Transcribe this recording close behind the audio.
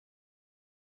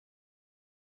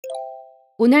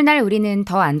오늘날 우리는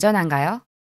더 안전한가요?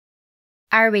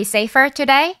 Are we safer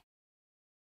today?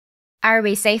 Are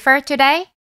we safer today?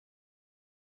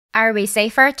 Are we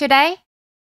safer today?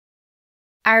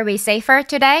 Are we safer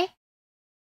today?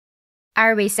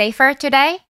 Are we safer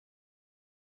today?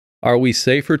 Are we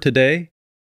safer today?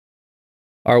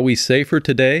 Are we safer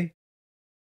today?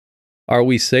 Are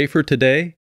we safer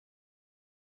today?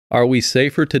 Are we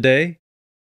safer today?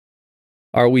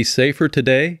 Are we safer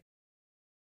today?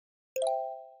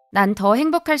 난 더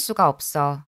행복할 수가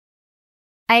없어.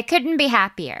 I couldn't be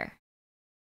happier.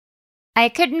 I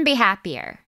couldn't be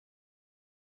happier.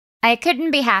 I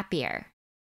couldn't be happier.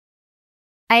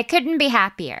 I couldn't be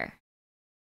happier.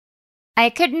 I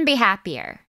couldn't be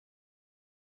happier.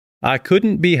 I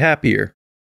couldn't be happier.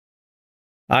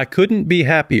 I couldn't be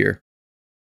happier.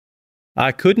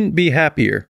 I couldn't be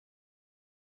happier.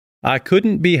 I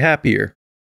couldn't be happier.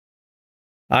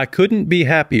 I couldn't be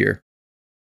happier.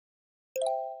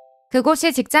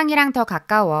 그곳이 직장이랑 더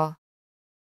가까워.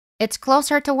 It's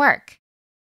closer to work.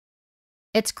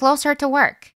 It's closer to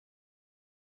work.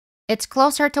 It's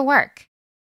closer to work.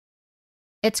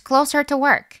 It's closer to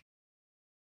work.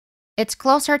 It's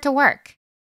closer to work.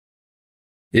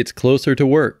 It's closer to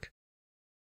work.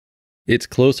 It's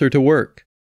closer to work.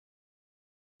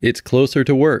 It's closer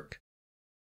to work.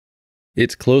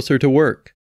 It's closer to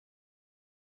work.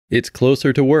 It's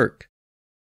closer to work.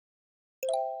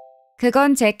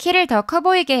 그건 제 키를 더 커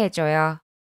보이게 해줘요.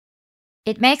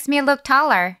 It makes me look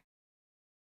taller.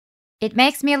 It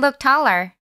makes me look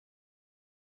taller.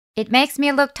 It makes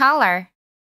me look taller.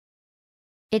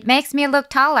 It makes me look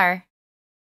taller.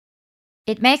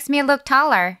 It makes me look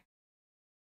taller.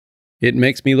 It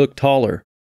makes me look taller.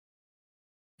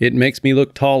 It makes me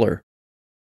look taller.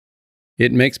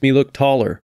 It makes me look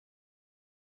taller.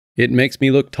 It makes me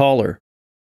look taller.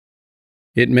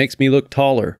 It makes me look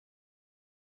taller.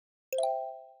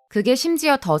 그게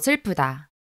심지어 더 슬프다.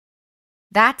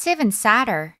 That's even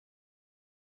sadder.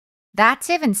 That's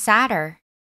even sadder.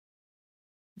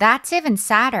 That's even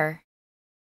sadder.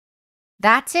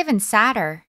 That's even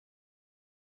sadder.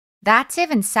 That's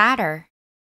even sadder.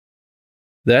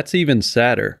 That's even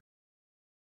sadder.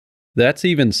 That's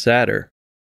even sadder.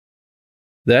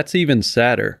 That's even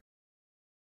sadder.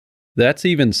 That's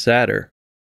even sadder.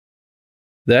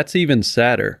 That's even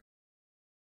sadder.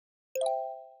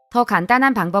 더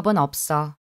간단한 방법은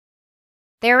없어.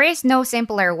 There is no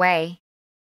simpler way.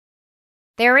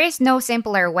 There is no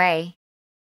simpler way.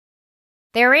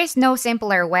 There is no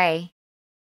simpler way.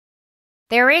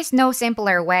 There is no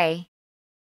simpler way.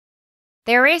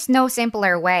 There is no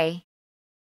simpler way.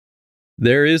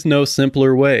 There is no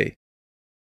simpler way.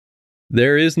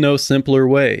 There is no simpler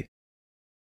way.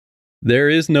 There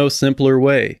is no simpler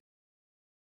way.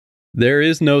 There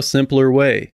is no simpler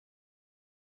way.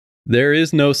 There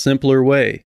is no simpler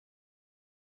way.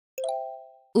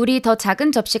 우리 더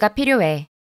작은 접시가 필요해.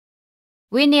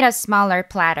 We need a smaller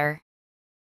platter.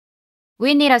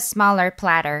 We need a smaller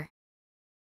platter.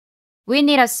 We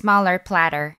need a smaller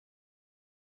platter.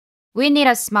 We need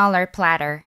a smaller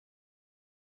platter.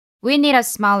 We need a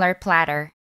smaller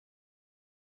platter.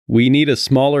 We need a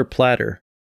smaller platter.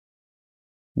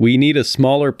 We need a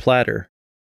smaller platter.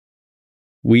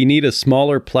 We need a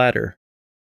smaller platter.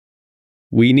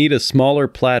 We need a smaller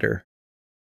platter.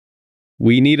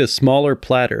 We need a smaller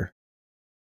platter.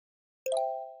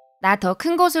 나 더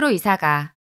큰 곳으로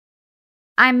이사가.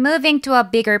 I'm moving to a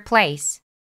bigger place.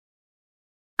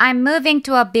 I'm moving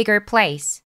to a bigger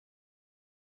place.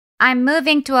 I'm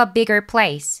moving to a bigger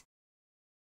place.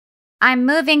 I'm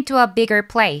moving to a bigger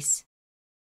place.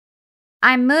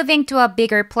 I'm moving to a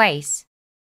bigger place.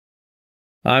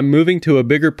 I'm moving to a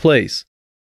bigger place.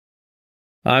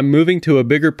 I'm moving to a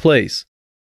bigger place.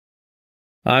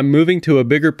 I'm moving to a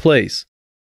bigger place.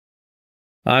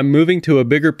 I'm moving to a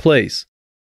bigger place.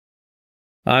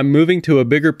 I'm moving to a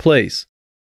bigger place.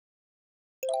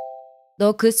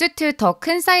 너 그 수트 더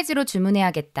큰 사이즈로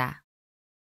주문해야겠다.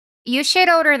 You should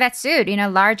order that suit in a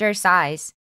larger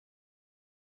size.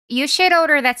 You should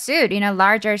order that suit in a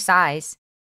larger size.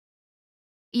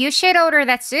 You should order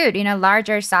that suit in a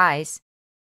larger size.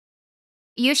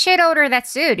 You should order that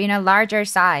suit in a larger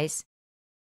size.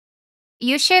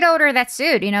 You should order that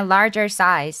suit in a larger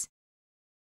size.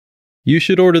 You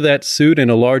should order that suit in a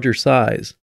larger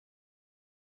size.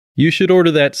 You should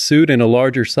order that suit in a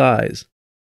larger size.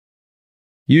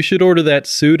 You should order that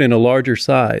suit in a larger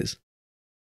size.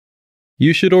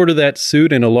 You should order that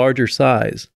suit in a larger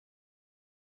size.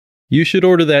 You should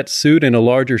order that suit in a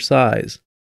larger size.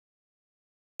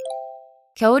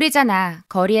 겨울이잖아.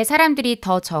 거리에 사람들이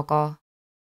더 적어.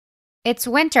 It's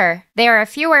winter. There are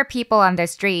fewer people on the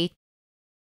street.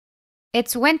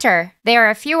 It's winter. There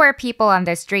are fewer people on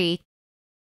the street.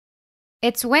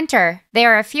 It's winter.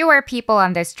 There are fewer people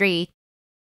on the street.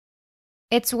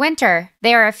 It's winter.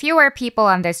 There are fewer people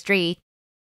on the street.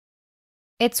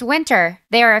 It's winter.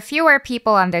 There are fewer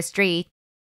people on the street.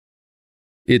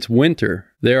 It's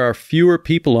winter. There are fewer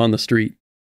people on the street.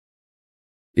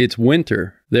 It's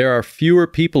winter. There are fewer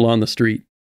people on the street.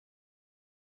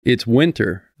 It's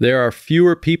winter. There are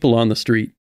fewer people on the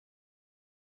street.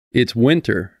 It's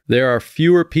winter. There are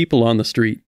fewer people on the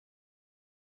street.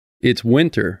 It's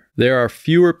winter. There are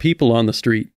fewer people on the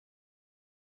street.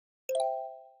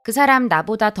 그 사람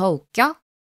나보다 더 웃겨?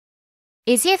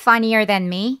 Is he funnier than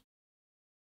me?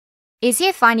 Is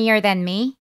he funnier than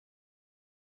me?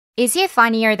 Is he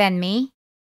funnier than me?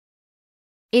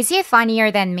 Is he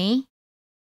funnier than me?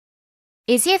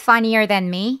 Is he funnier than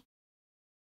me?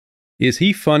 Is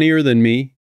he funnier than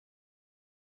me?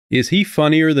 Is he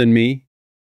funnier than me?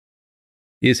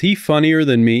 Is he funnier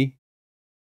than me?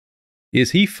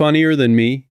 Is he funnier than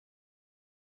me?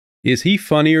 Is he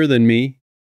funnier than me?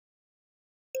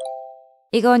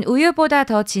 이건 우유보다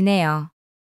더 진해요.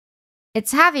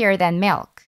 It's heavier than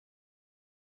milk.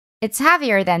 It's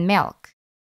heavier than milk.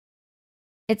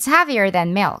 It's heavier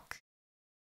than milk.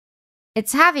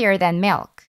 It's heavier than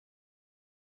milk.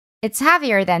 It's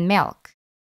heavier than milk.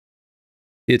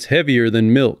 It's heavier than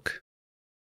milk.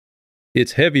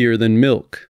 It's heavier than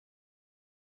milk.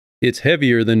 It's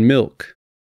heavier than milk.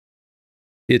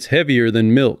 It's heavier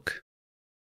than milk.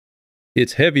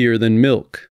 It's heavier than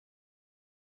milk.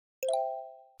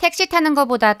 택시 타는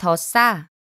것보다 더 싸.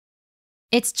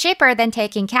 It's cheaper than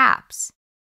taking cabs.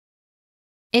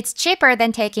 It's cheaper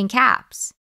than taking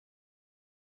cabs.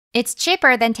 It's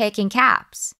cheaper than taking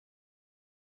cabs.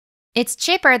 It's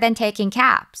cheaper than taking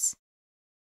cabs.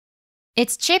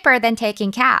 It's cheaper than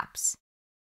taking cabs.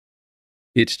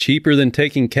 It's cheaper than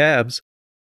taking cabs.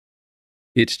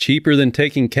 It's cheaper than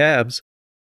taking cabs.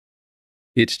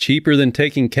 It's cheaper than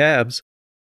taking cabs.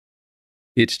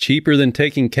 It's cheaper than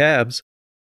taking cabs.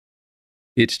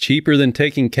 It's cheaper than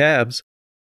taking cabs.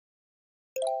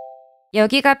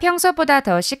 여기가 평소보다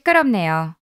더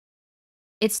시끄럽네요.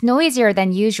 It's noisier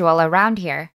than usual around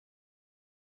here.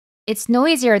 It's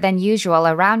noisier than usual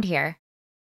around here.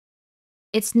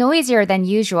 It's noisier than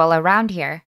usual around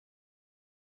here.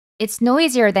 It's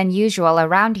noisier than usual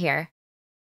around here.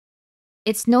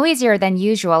 It's noisier than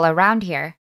usual around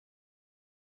here.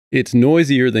 It's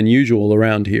noisier than usual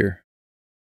around here.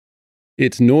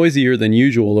 It's noisier than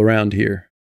usual around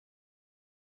here.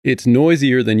 It's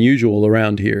noisier than usual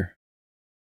around here.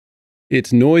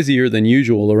 It's noisier than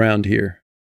usual around here.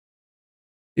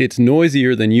 It's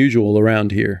noisier than usual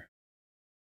around here.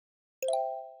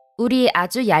 우리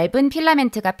아주 얇은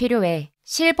필라멘트가 필요해.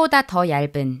 실보다 더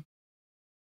얇은.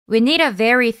 We need a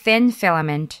very thin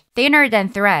filament, thinner than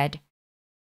thread.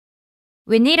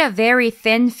 We need a very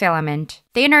thin filament,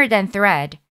 thinner than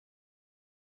thread.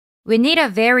 We need a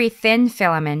very thin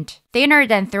filament, thinner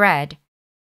than thread.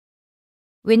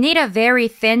 We need a very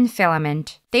thin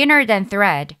filament, thinner than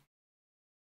thread.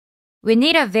 We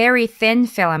need a very thin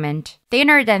filament,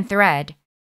 thinner than thread.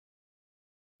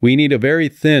 We need a very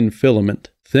thin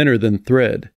filament, thinner than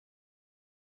thread.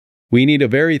 We need a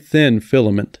very thin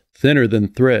filament, thinner than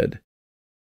thread.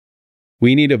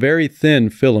 We need a very thin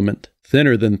filament,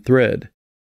 thinner than thread.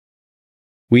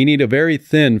 We need a very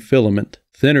thin filament,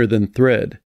 thinner than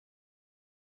thread.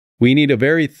 We need a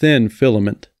very thin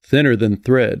filament, thinner than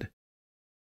thread.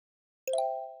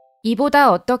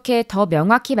 이보다 어떻게 더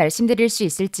명확히 말씀드릴 수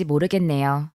있을지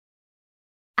모르겠네요.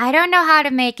 I don't know how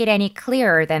to make it any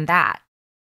clearer than that.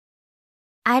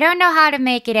 I don't know how to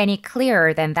make it any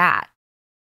clearer than that.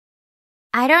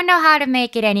 I don't know how to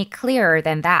make it any clearer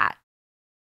than that.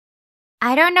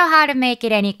 I don't know how to make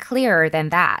it any clearer than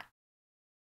that.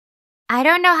 I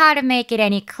don't know how to make it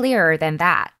any clearer than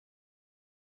that.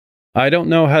 I don't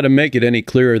know how to make it any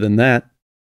clearer than that.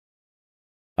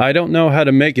 I don't know how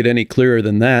to make it any clearer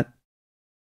than that.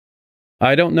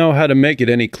 I don't know how to make it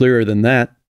any clearer than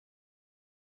that.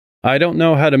 I don't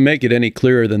know how to make it any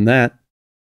clearer than that.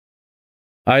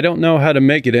 I don't know how to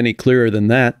make it any clearer than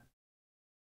that.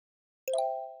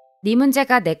 네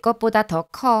문제가 내 것보다 더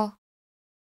커.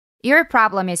 Your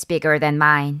problem is bigger than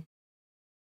mine.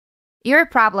 Your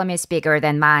problem is bigger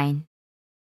than mine.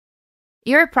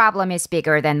 Your problem is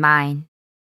bigger than mine.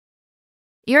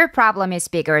 Your problem is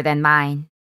bigger than mine.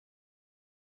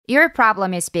 Your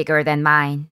problem is bigger than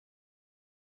mine.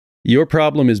 Your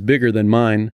problem is bigger than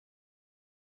mine.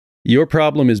 Your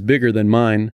problem is bigger than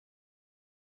mine.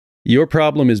 Your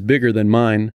problem is bigger than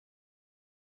mine.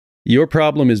 Your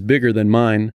problem is bigger than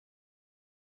mine.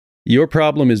 Your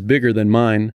problem is bigger than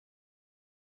mine.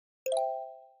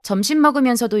 점심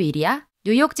먹으면서도 일이야?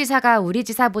 뉴욕 지사가 우리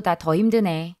지사보다 더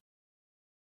힘드네.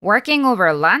 Working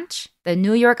over lunch? The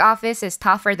New York office is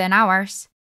tougher than ours.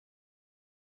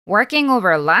 Working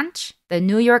over lunch? The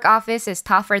New York office is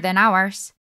tougher than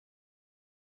ours.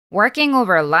 Working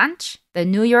over lunch? The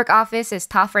New York office is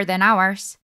tougher than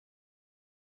ours.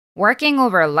 Working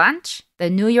over lunch? The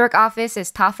New York office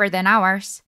is tougher than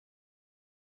ours.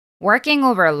 Working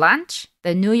over lunch?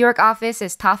 The New York office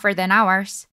is tougher than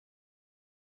ours.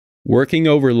 Working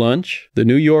over lunch? The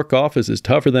New York office is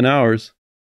tougher than ours.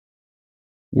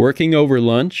 Working over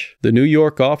lunch? The New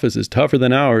York office is tougher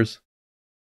than ours.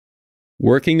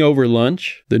 Working over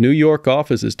lunch? The New York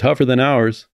office is tougher than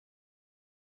ours.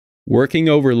 Working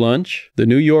over lunch? The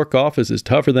New York office is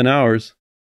tougher than ours.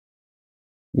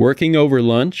 Working over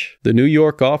lunch? The New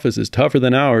York office is tougher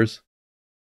than ours.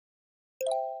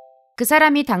 그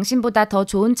사람이 당신보다 더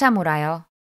좋은 차 몰아요.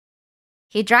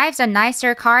 He drives a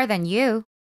nicer car than you.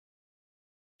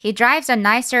 He drives a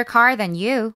nicer car than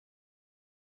you.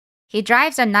 He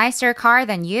drives a nicer car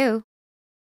than you.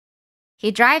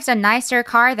 He drives a nicer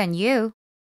car than you.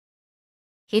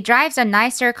 He drives a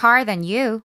nicer car than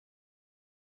you.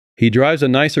 He drives a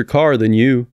nicer car than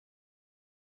you.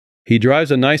 He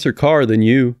drives a nicer car than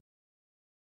you.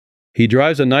 He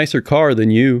drives a nicer car than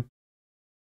you.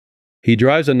 He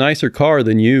drives a nicer car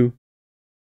than you.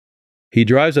 He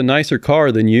drives a nicer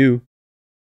car than you.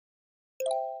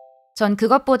 전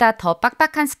그것보다 더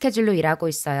빡빡한 스케줄로 일하고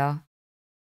있어요.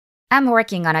 I'm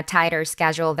working on a tighter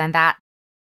schedule than that.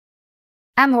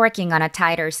 I'm working on a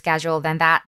tighter schedule than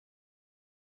that.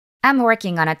 I'm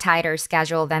working on a tighter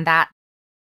schedule than that.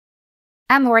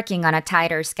 I'm working on a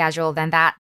tighter schedule than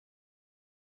that.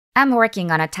 I'm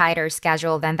working on a tighter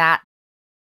schedule than that.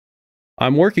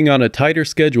 I'm working on a tighter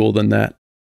schedule than that.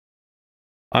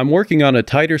 I'm working on a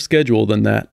tighter schedule than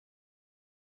that.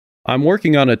 I'm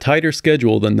working on a tighter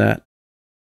schedule than that.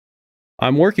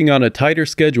 I'm working on a tighter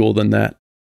schedule than that.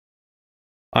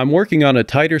 I'm working on a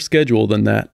tighter schedule than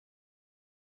that.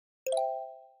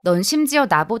 넌 심지어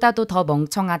나보다도 더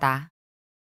멍청하다.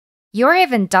 You're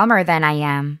even dumber than I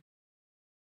am.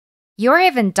 You're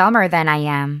even dumber than I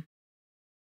am.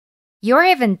 You're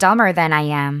even dumber than I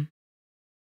am.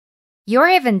 You're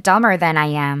even dumber than I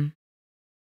am.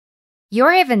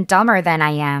 You're even dumber than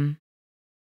I am.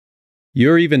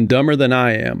 You're even dumber than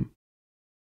I am.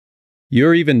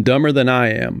 You're even dumber than I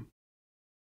am.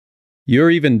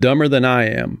 You're even dumber than I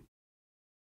am.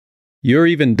 You're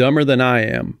even dumber than I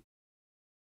am.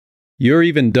 You're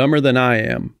even dumber than I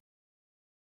am.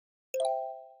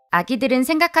 아기들은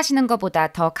생각하시는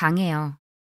것보다 더 강해요.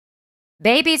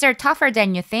 Babies are tougher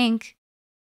than you think.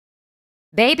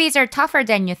 Babies are tougher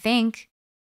than you think.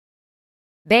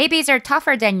 Babies are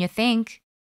tougher than you think.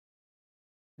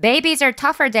 Babies are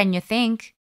tougher than you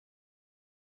think.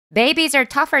 Babies are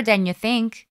tougher than you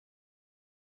think.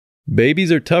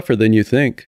 Babies are tougher than you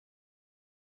think.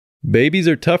 Babies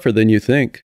are tougher than you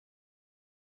think.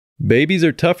 Babies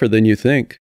are tougher than you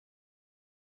think.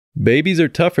 Babies are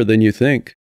tougher than you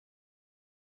think.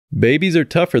 Babies are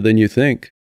tougher than you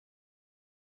think.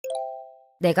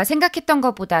 내가 생각했던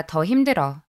것보다 더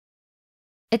힘들어.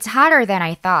 It's harder than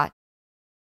I thought.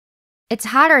 It's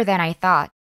harder than I thought.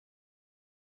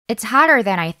 It's harder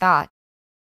than I thought.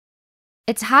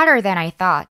 It's harder than I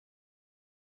thought.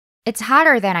 It's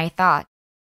harder than I thought.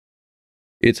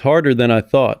 It's harder than I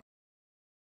thought.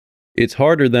 It's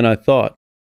harder than I thought.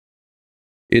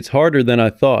 It's harder than I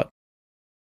thought.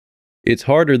 It's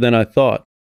harder than I thought.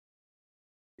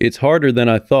 It's harder than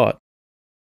I thought.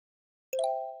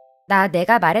 나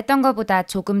내가 말했던 것보다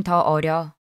조금 더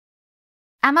어려.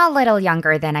 I'm a little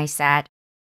younger than I said.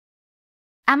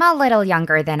 I'm a little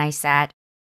younger than I said.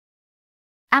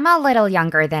 I'm a little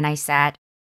younger than I said.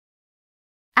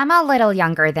 I'm a little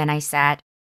younger than I said.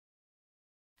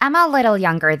 I'm a little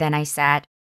younger than I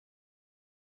said.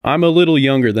 I'm a little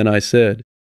younger than I said.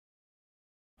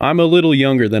 I'm a little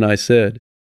younger than I said.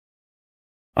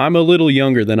 I'm a little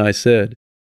younger than I said.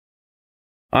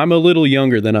 I'm a little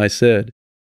younger than I said.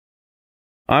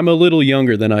 I'm a little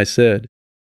younger than I said.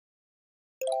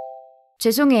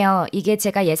 죄송해요. 이게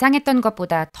제가 예상했던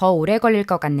것보다 더 오래 걸릴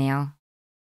것 같네요.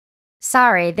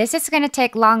 Sorry, this is going to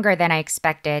take longer than I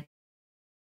expected.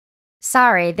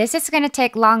 Sorry, this is going to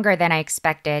take longer than I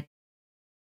expected.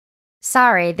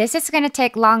 Sorry, this is going to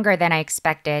take longer than I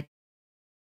expected.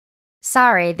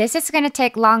 Sorry, this is going to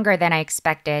take longer than I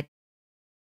expected.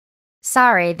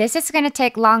 Sorry, this is going to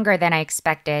take longer than I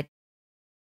expected.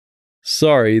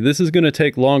 Sorry, this is going to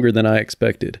take longer than I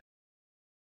expected.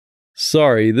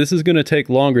 Sorry, this is going to take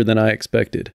longer than I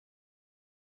expected.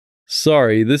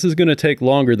 Sorry, this is going to take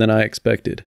longer than I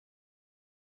expected.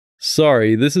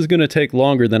 Sorry, this is going to take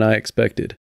longer than I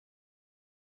expected.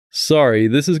 Sorry,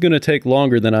 this is going to take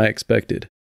longer than I expected.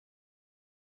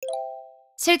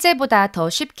 실제보다 더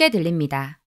쉽게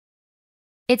들립니다.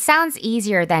 It sounds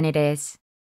easier than it is.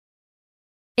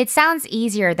 It sounds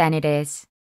easier than it is.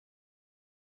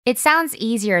 It sounds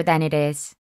easier than it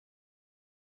is.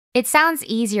 It sounds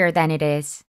easier than it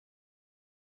is.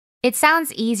 It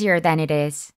sounds easier than it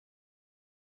is.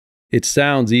 It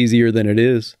sounds easier than it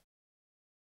is.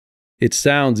 It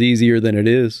sounds easier than it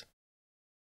is.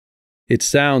 It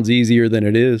sounds easier than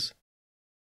it is.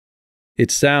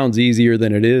 It sounds easier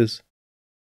than it is.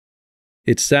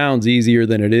 It sounds easier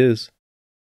than it is.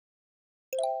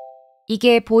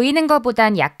 이게 보이는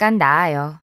것보단 약간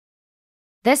나아요.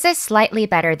 This is slightly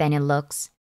better than it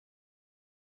looks.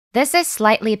 This is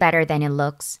slightly better than it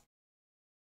looks.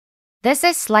 This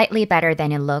is slightly better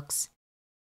than it looks.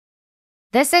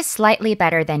 This is slightly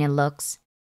better than it looks.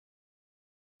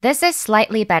 This is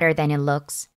slightly better than it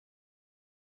looks.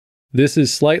 This is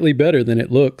slightly better than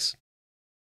it looks.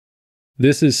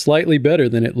 This is slightly better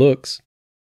than it looks.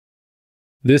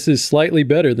 This is slightly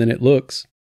better than it looks.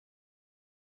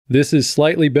 This is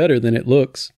slightly better than it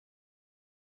looks.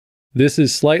 This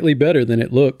is slightly better than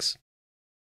it looks.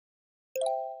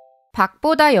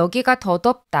 밖보다 여기가 더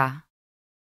덥다.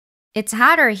 It's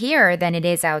hotter here than it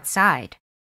is outside.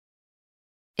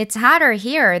 It's hotter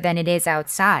here than it is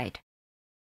outside.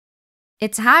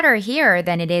 It's hotter here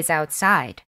than it is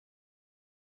outside.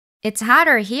 It's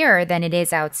hotter here than it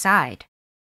is outside.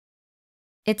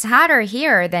 It's hotter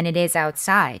here than it is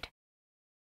outside.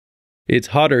 It's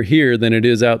hotter here than it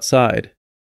is outside.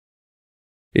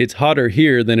 It's hotter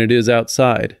here than it is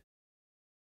outside.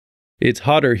 It's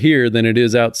hotter here than it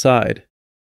is outside.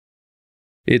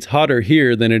 It's hotter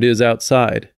here than it is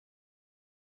outside.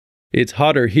 It's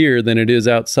hotter here than it is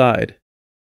outside.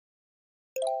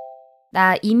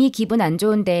 나 이미 기분 안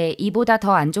좋은데 이보다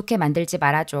더 안 좋게 만들지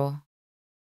말아줘.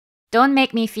 Don't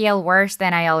make me feel worse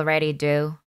than I already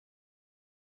do.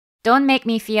 Don't make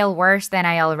me feel worse than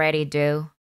I already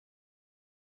do.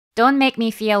 Don't make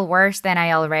me feel worse than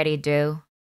I already do.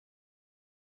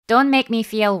 Don't make me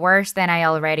feel worse than I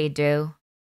already do.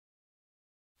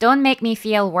 Don't make me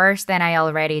feel worse than I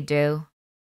already do.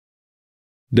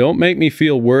 Don't make me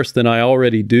feel worse than I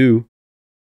already do.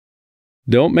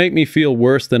 Don't make me feel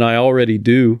worse than I already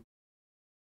do.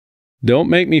 Don't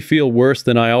make me feel worse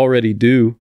than I already do.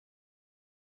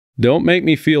 Don't make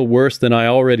me feel worse than I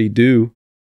already do.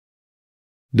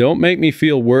 Don't make me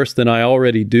feel worse than I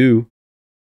already do.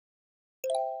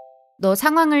 너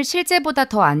상황을 실제보다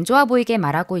더 안 좋아 보이게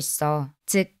말하고 있어.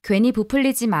 즉, 괜히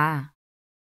부풀리지 마.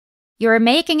 You're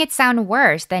making it sound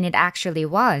worse than it actually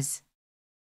was.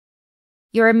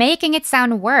 You're making it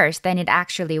sound worse than it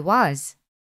actually was.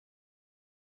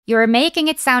 You're making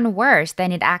it sound worse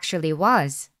than it actually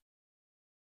was.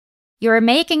 You're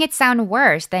making it sound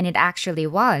worse than it actually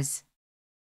was.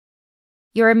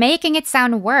 You're making it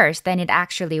sound worse than it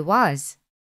actually was.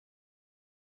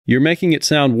 You're making it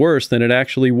sound worse than it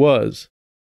actually was.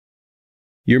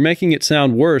 You're making it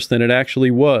sound worse than it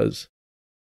actually was.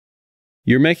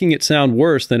 You're making it sound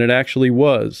worse than it actually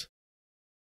was.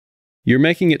 You're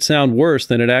making it sound worse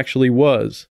than it actually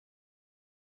was.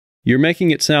 You're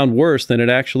making it sound worse than it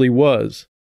actually was.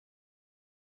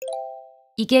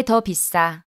 이게 더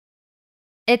비싸.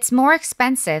 It's more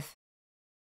expensive.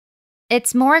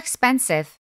 It's more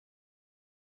expensive.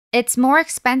 It's more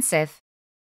expensive.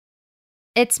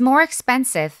 It's more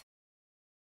expensive.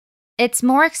 It's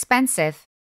more expensive.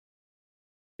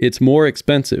 It's more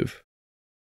expensive.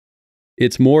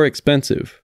 It's more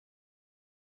expensive.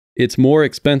 It's more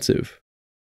expensive.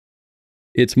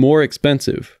 It's more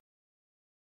expensive.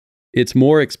 It's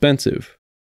more expensive.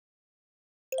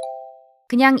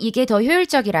 그냥 이게 더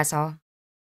효율적이라서.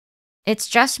 It's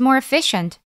just more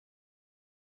efficient.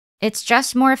 It's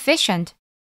just more efficient.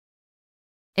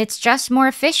 It's just more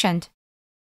efficient.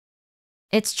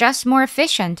 It's just more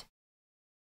efficient.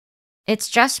 It's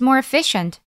just more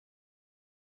efficient.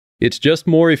 It's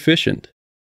just more efficient.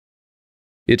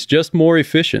 It's just more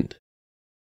efficient.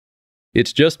 It's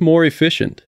just more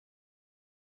efficient.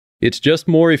 It's just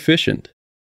more efficient.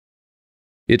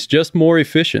 It's just more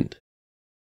efficient.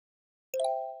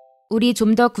 우리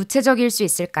좀 더 구체적일 수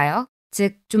있을까요?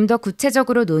 즉, 좀 더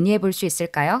구체적으로 논의해 볼 수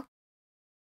있을까요?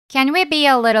 Can we be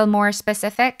a little more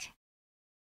specific?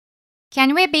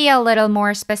 Can we be a little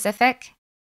more specific?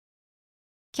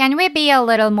 Can we be a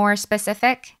little more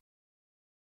specific?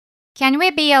 Can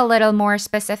we be a little more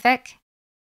specific?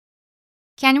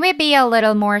 Can we be a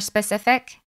little more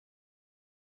specific?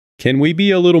 Can we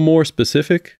be a little more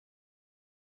specific?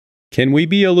 Can we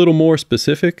be a little more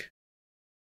specific?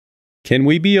 Can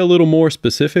we be a little more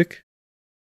specific?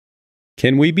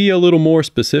 Can we be a little more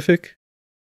specific?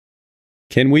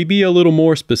 Can we be a little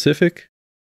more specific?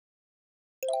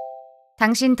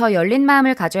 당신 더 열린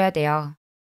마음을 가져야 돼요.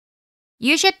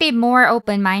 You should be more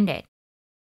open-minded.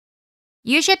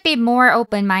 You should be more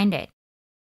open-minded.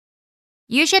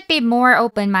 You should be more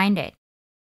open-minded.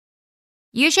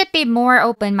 You should be more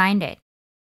open-minded.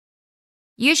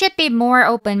 You should be more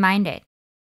open-minded.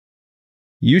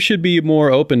 You should be more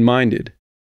open-minded.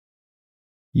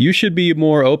 You should be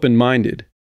more open-minded.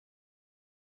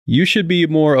 You should be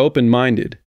more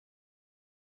open-minded.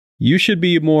 You should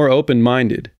be more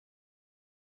open-minded.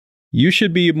 You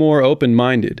should be more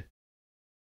open-minded.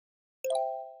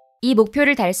 이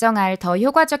목표를 달성할 더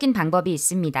효과적인 방법이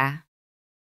있습니다.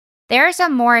 There's a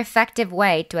more effective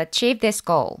way to achieve this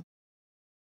goal.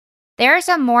 There's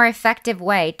a more effective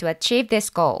way to achieve this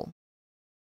goal.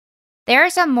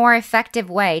 There's a more effective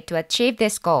way to achieve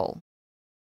this goal.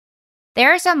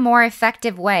 There's a more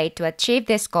effective way to achieve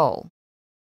this goal.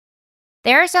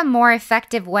 There's a more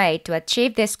effective way to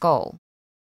achieve this goal.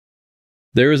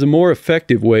 There is a more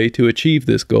effective way to achieve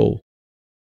this goal.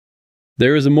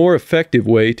 There is a more effective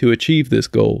way to achieve this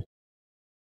goal.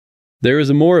 There is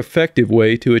a more effective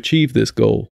way to achieve this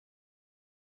goal.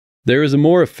 There is a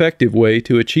more effective way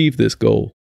to achieve this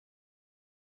goal.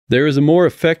 There is a more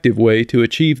effective way to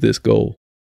achieve this goal.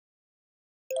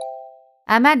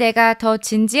 아마 내가 더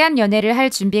진지한 연애를 할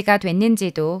준비가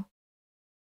됐는지도.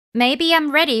 Maybe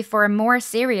I'm ready for a more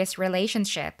serious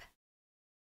relationship.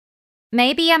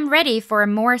 Maybe I'm ready for a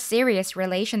more serious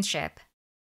relationship.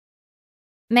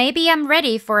 Maybe I'm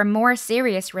ready for a more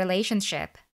serious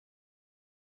relationship.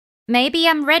 Maybe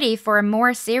I'm ready for a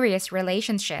more serious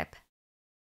relationship.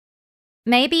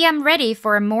 Maybe I'm ready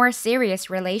for a more serious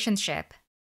relationship.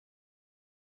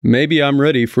 Maybe I'm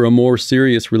ready for a more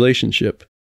serious relationship.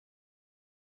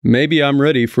 Maybe I'm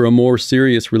ready for a more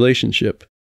serious relationship.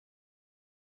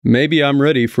 Maybe I'm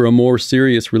ready for a more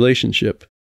serious relationship.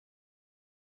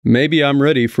 Maybe I'm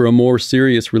ready for a more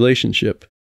serious relationship.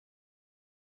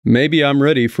 Maybe I'm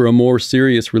ready for a more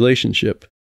serious relationship.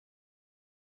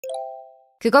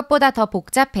 그것보다 더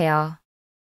복잡해요.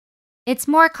 It's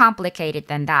more complicated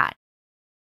than that.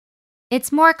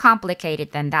 It's more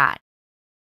complicated than that.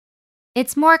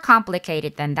 It's more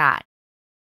complicated than that.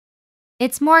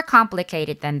 It's more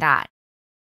complicated than that.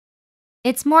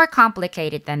 It's more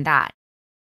complicated than that.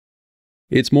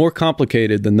 It's more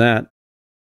complicated than that.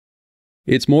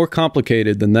 It's more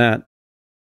complicated than that.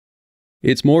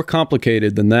 It's more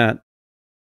complicated than that.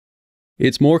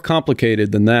 It's more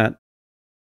complicated than that.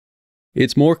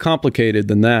 It's more complicated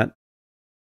than that.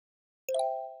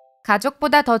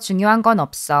 가족보다 더 중요한 건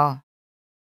없어.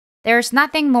 There's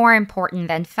nothing more important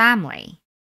than family.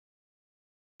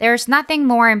 There's nothing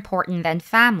more important than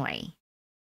family.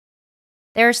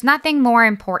 There's nothing more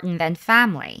important than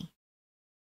family.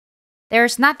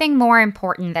 There's nothing more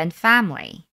important than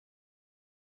family.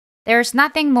 There's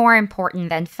nothing more important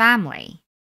than family.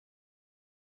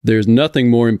 There's nothing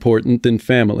more important than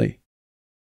family.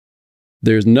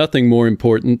 There's nothing more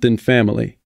important than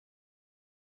family.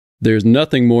 There's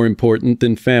nothing more important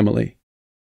than family.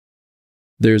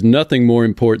 There's nothing more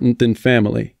important than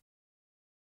family.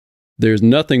 There's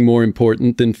nothing more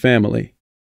important than family.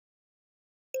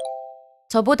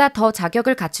 저보다 더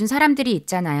자격을 갖춘 사람들이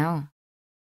있잖아요.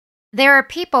 There are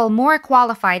people more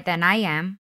qualified than I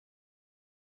am.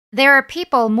 There are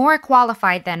people more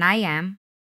qualified than I am.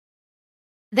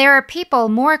 There are people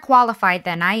more qualified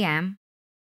than I am.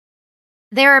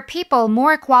 There are people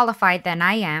more qualified than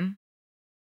I am.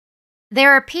 There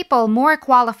are people more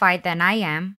qualified than I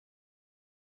am.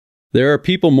 There are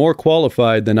people more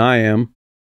qualified than I am.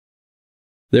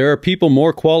 There are people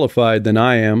more qualified than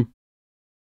I am.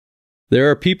 There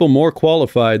are people more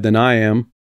qualified than I am.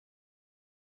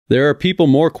 There are people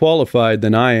more qualified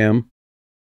than I am.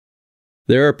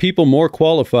 There are people more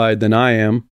qualified than I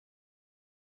am.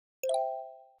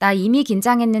 나 이미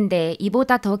긴장했는데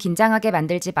이보다 더 긴장하게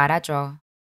만들지 말아줘.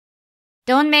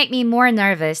 Don't make me more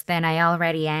nervous than I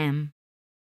already am.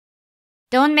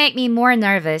 Don't make me more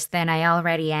nervous than I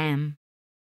already am.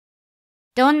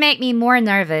 Don't make me more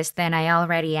nervous than I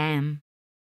already am.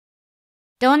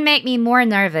 Don't make me more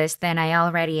nervous than I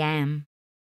already am.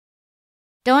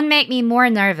 Don't make me more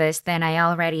nervous than I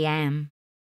already am.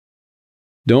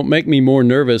 Don't make me more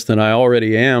nervous than I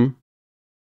already am.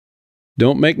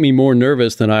 Don't make me more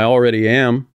nervous than I already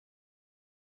am.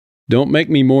 Don't make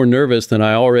me more nervous than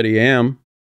I already am.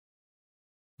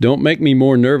 Don't make me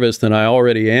more nervous than I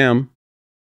already am.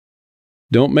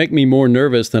 Don't make me more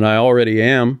nervous than I already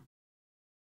am.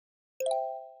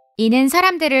 이는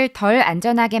사람들을 덜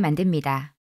안전하게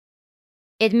만듭니다.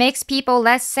 It makes people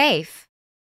less safe.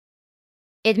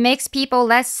 It makes people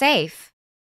less safe.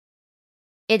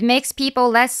 It makes people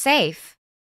less safe.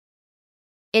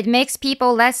 It makes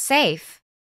people less safe.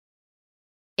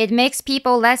 It makes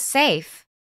people less safe.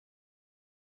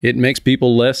 It makes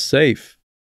people less safe.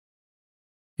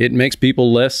 It makes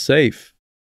people less safe.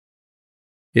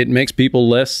 It makes people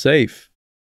less safe.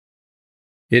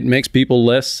 It makes people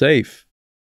less safe.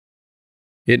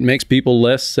 It makes people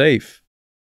less safe.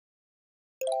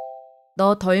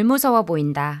 너 덜 무서워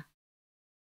보인다.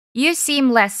 You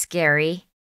seem less scary.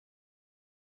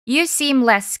 You seem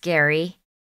less scary.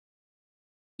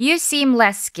 You seem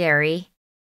less scary.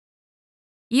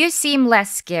 You seem less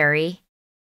scary.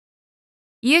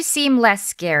 You seem less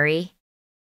scary.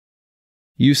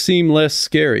 You seem less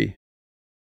scary.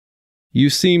 You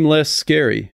seem less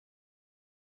scary.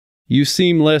 You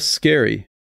seem less scary.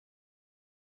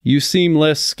 You seem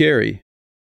less scary.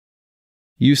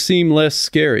 You seem less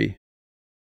scary.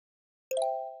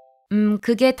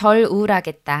 그게 덜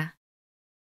우울하겠다.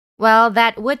 Well,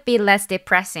 that would be less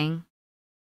depressing.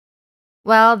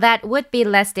 Well, that would be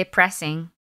less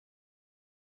depressing.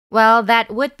 Well,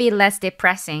 that would be less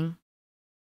depressing.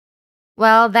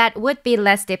 Well, that would be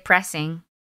less depressing.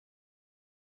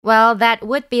 Well, that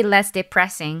would be less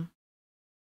depressing.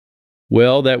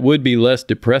 Well, that would be less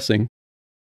depressing.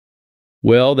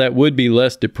 Well, that would be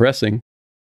less depressing.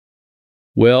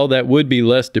 Well, that would be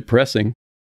less depressing.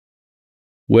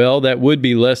 Well, that would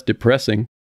be less depressing.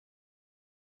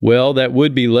 Well, that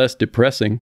would be less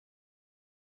depressing.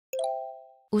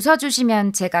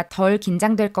 웃어주시면 제가 덜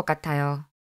긴장될 것 같아요.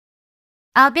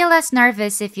 I'll be less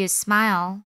nervous if you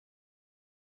smile.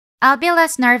 I'll be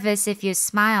less nervous if you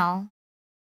smile.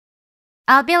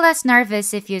 I'll be less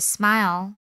nervous if you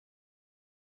smile.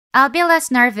 I'll be less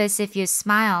nervous if you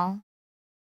smile.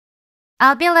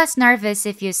 I'll be less nervous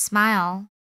if you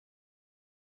smile.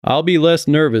 I'll be less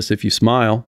nervous if you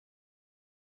smile.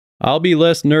 I'll be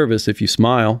less nervous if you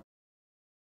smile.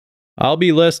 I'll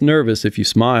be less nervous if you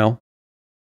smile.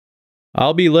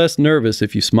 I'll be less nervous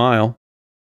if you smile.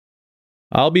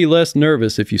 I'll be less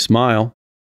nervous if you smile.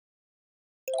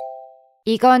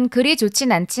 이건 그리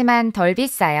좋진 않지만 덜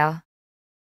비싸요.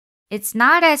 It's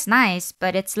not as nice,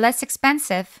 but it's less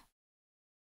expensive.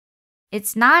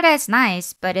 It's not as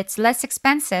nice, but it's less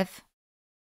expensive.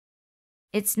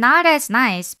 It's not as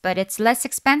nice, but it's less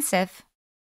expensive.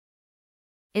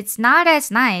 It's not as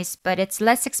nice, but it's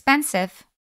less expensive.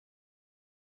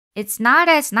 It's not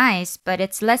as nice, but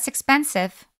it's less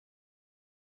expensive.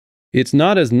 It's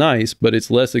not as nice, but it's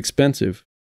less expensive.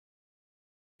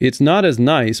 It's not as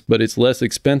nice, but it's less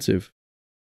expensive.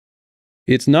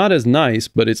 It's not as nice,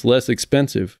 but it's less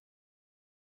expensive.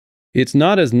 It's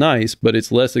not as nice, but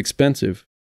it's less expensive.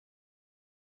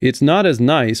 It's not as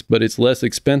nice, but it's less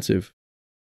expensive.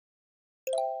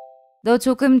 너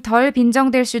조금 덜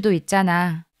빈정될 수도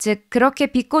있잖아. 즉, 그렇게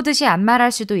비꼬듯이 안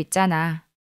말할 수도 있잖아.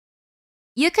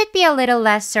 You could be a little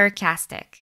less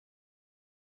sarcastic.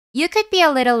 You could be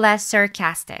a little less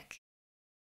sarcastic.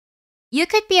 You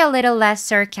could be a little less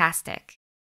sarcastic.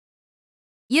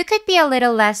 You could be a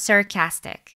little less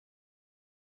sarcastic.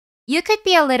 You could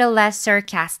be a little less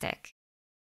sarcastic.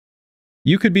 You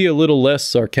could be a little less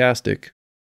sarcastic.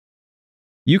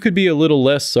 You could be a little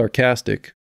less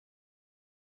sarcastic.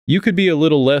 You could be a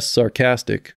little less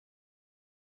sarcastic.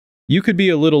 You could be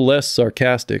a little less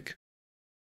sarcastic.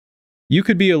 You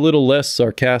could be a little less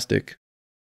sarcastic.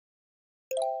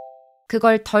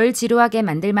 그걸 덜 지루하게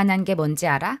만들 만한 게 뭔지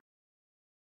알아?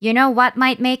 You know what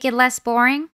might make it less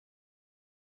boring?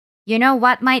 You know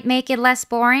what might make it less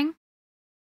boring?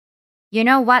 You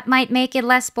know what might make it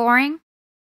less boring?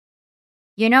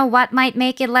 You know what might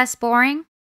make it less boring?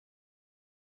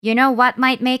 You know what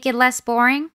might make it less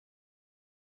boring?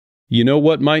 You know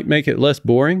what might make it less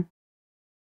boring?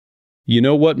 You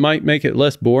know what might make it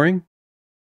less boring?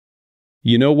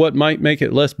 You know what might make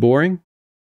it less boring?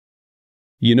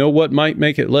 You know what might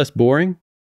make it less boring?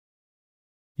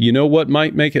 You know what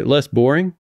might make it less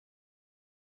boring?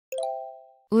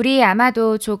 우리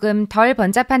아마도 조금 덜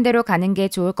번잡한 데로 가는 게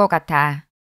좋을 것 같아.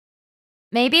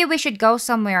 Maybe we should go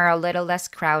somewhere a little less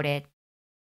crowded.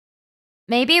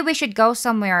 Maybe we should go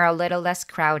somewhere a little less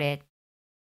crowded.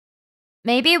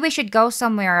 Maybe we should go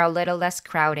somewhere a little less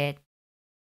crowded.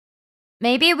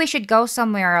 Maybe we should go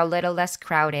somewhere a little less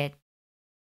crowded.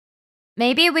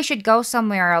 Maybe we should go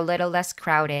somewhere a little less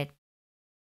crowded.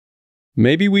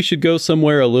 Maybe we should go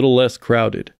somewhere a little less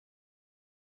crowded.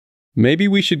 Maybe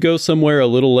we should go somewhere a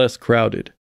little less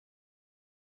crowded.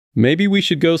 Maybe we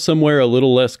should go somewhere a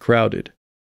little less crowded.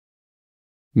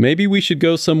 Maybe we should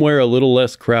go somewhere a little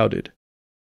less crowded.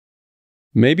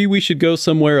 Maybe we should go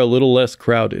somewhere a little less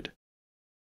crowded.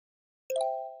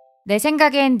 내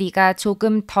생각엔 네가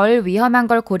조금 덜 위험한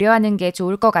걸 고려하는 게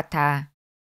좋을 것 같아.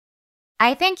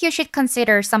 I think you should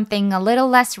consider something a little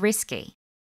less risky.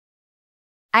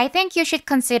 I think you should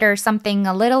consider something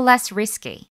a little less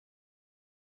risky.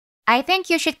 I think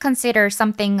you should consider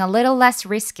something a little less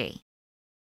risky.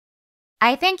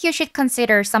 I think you should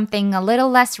consider something a little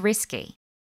less risky.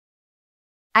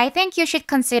 I think you should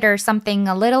consider something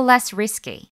a little less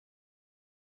risky.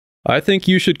 I think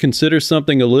you should consider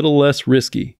something a little less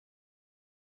risky.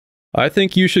 I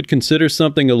think you should consider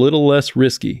something a little less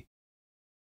risky.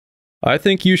 I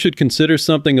think you should consider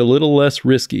something a little less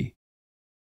risky.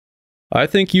 I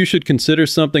think you should consider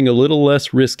something a little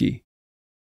less risky.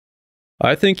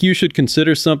 I think you should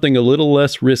consider something a little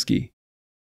less risky.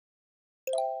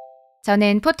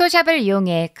 저는 포토샵을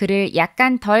이용해 글을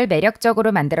약간 덜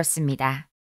매력적으로 만들었습니다.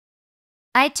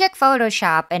 I took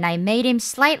Photoshop and I made him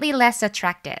slightly less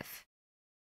attractive.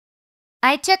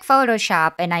 I took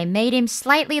Photoshop and I made him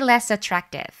slightly less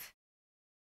attractive.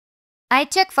 I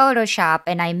took Photoshop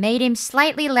and I made him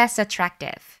slightly less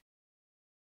attractive.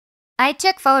 I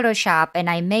took Photoshop and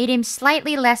I made him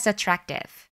slightly less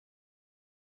attractive.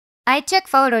 I took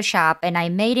Photoshop and I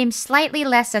made him slightly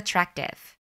less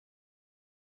attractive.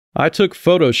 I took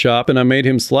Photoshop and I made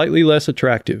him slightly less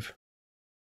attractive.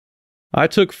 I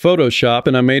took Photoshop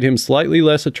and I made him slightly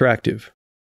less attractive.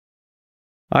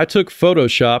 I took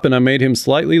Photoshop and I made him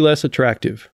slightly less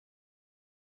attractive.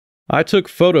 I took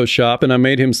Photoshop and I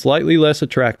made him slightly less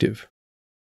attractive.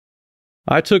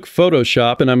 I took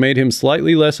Photoshop and I made him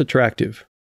slightly less attractive.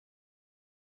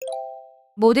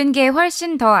 모든 게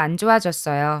훨씬 더 안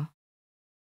좋아졌어요.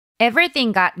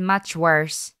 Everything got much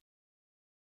worse.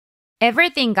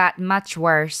 Everything got much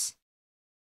worse.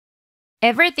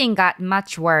 Everything got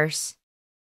much worse.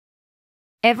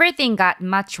 Everything got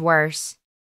much worse.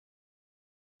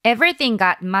 Everything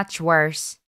got much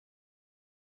worse.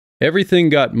 Everything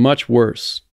got much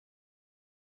worse.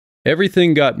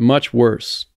 Everything got much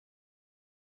worse.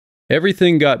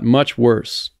 Everything got much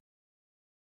worse.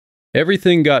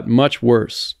 Everything got much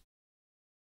worse.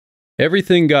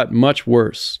 Everything got much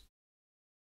worse.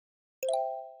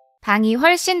 방이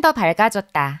훨씬 더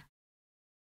밝아졌다.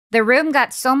 The room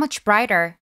got so much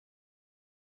brighter.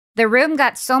 The room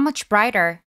got so much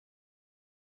brighter.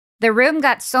 The room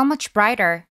got so much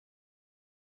brighter.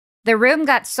 The room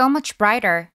got so much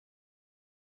brighter.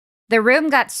 The room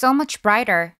got so much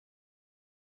brighter.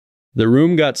 The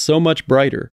room got so much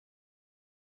brighter.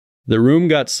 The room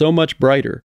got so much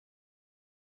brighter.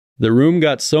 The room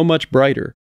got so much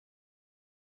brighter.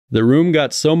 The room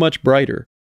got so much brighter.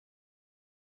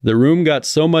 The room got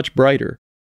so much brighter.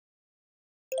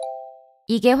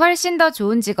 이게 훨씬 더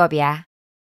좋은 직업이야.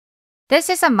 This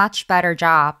is a much better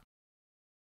job.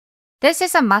 This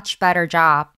is a much better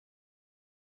job.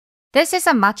 This is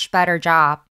a much better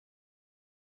job.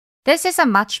 This is a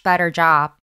much better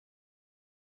job.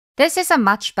 This is a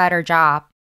much better job.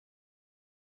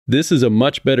 This is a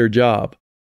much better job.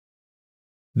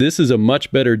 This is a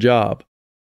much better job.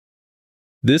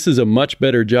 This is a much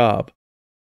better job.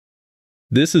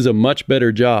 This is a much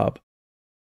better job.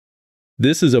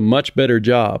 This is a much better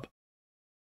job.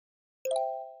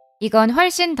 이건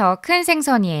훨씬 더 큰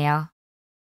생선이에요.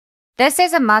 This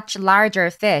is a much larger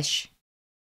fish.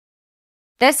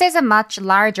 This is a much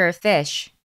larger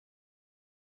fish.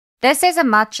 This is a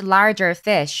much larger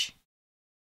fish.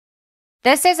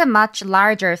 This is a much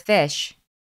larger fish.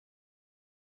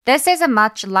 This is a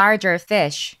much larger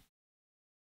fish.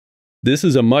 This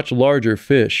is a much larger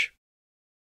fish.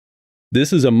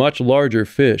 This is a much larger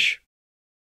fish.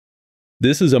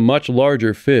 This is a much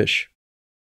larger fish.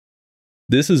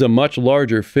 This is a much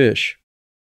larger fish.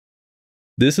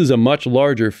 This is a much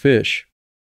larger fish.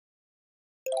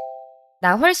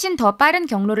 나 훨씬 더 빠른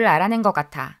경로를 알아낸 것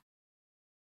같아.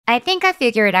 I think I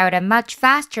figured out a much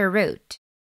faster route.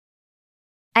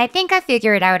 I think I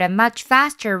figured out a much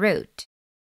faster route.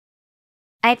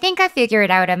 I think I figured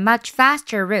out a much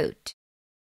faster route.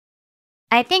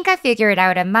 I think I figured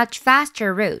out a much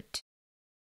faster route.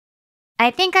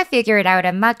 I think I figured out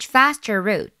a much faster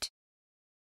route.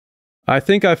 I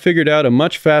think I figured out a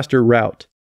much faster route.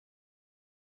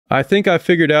 I think I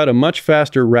figured out a much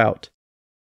faster route.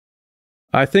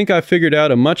 I think I figured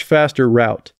out a much faster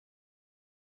route.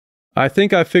 I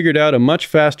think I figured out a much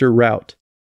faster route.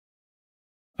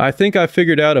 I think I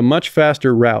figured out a much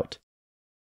faster route.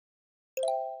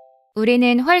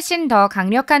 우리는 훨씬 더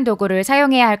강력한 도구를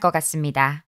사용해야 할 것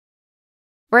같습니다.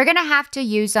 We're gonna have to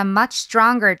use a much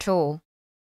stronger tool.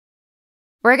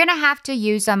 We're gonna have to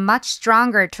use a much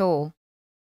stronger tool.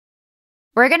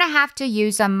 We're gonna have to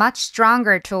use a much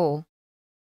stronger tool.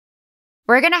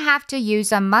 We're gonna have to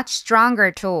use a much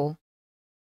stronger tool.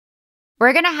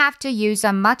 We're gonna have to use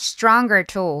a much stronger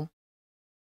tool.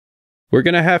 We're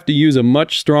gonna have to use a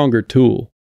much stronger tool.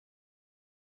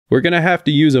 We're gonna have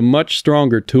to use a much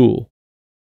stronger tool.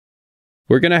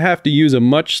 We're gonna have to use a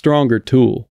much stronger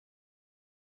tool.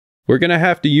 We're gonna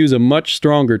have to use a much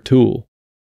stronger tool.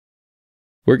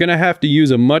 We're gonna have to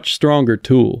use a much stronger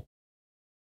tool.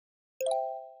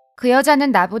 그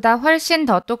여자는 나보다 훨씬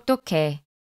더 똑똑해.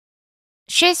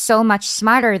 She's so much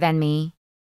smarter than me.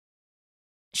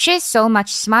 She's so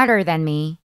much smarter than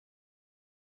me.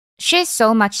 She's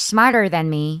so much smarter than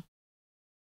me.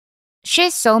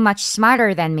 She's so much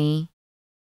smarter than me.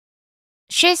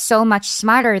 She's so much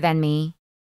smarter than me.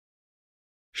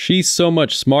 She's so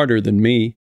much smarter than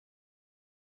me.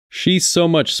 She's so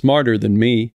much smarter than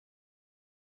me.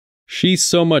 She's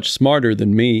so much smarter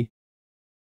than me.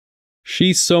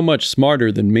 She's so much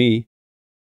smarter than me.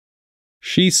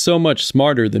 She's so much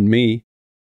smarter than me.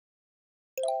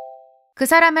 그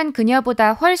사람은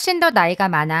그녀보다 훨씬 더 나이가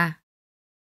많아.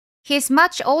 He's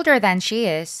much older than she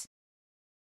is.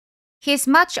 He's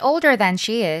much older than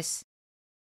she is.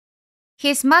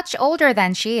 He's much older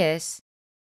than she is.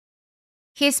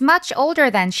 He's much older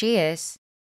than she is.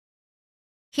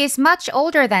 He's much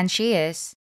older than she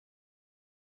is.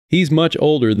 He's much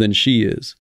older than she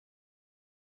is.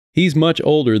 He's much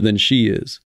older than she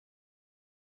is.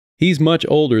 He's much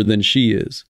older than she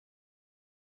is.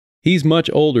 He's much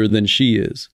older than she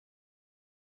is.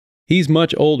 He's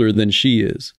much older than she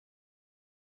is.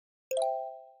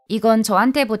 이건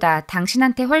저한테보다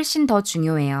당신한테 훨씬 더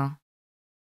중요해요.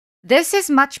 This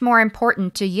is much more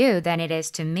important to you than it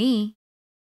is to me.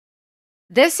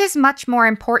 This is much more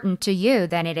important to you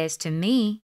than it is to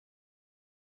me.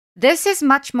 This is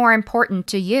much more important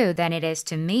to you than it is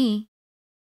to me.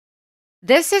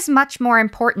 This is much more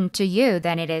important to you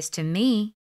than it is to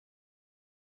me.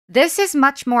 This is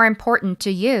much more important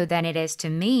to you than it is to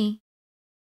me.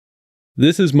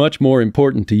 This is much more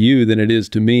important to you than it is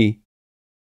to me.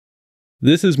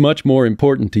 This is much more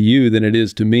important to you than it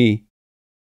is to me.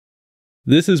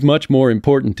 This is much more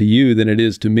important to you than it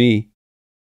is to me.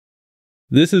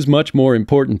 This is much more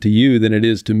important to you than it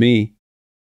is to me.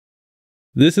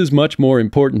 This is much more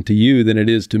important to you than it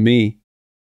is to me.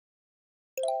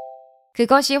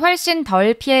 그것이 훨씬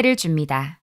덜 피해를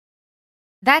줍니다.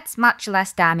 That's much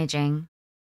less damaging.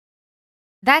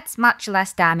 That's much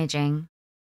less damaging.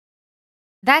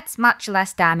 That's much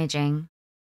less damaging.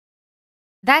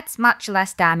 That's much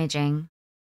less damaging.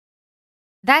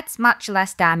 That's much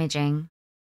less damaging.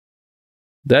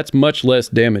 That's much less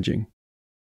damaging.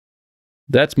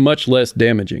 That's much less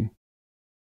damaging.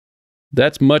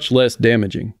 That's much less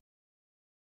damaging.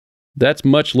 That's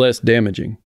much less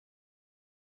damaging.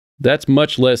 That's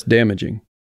much less damaging.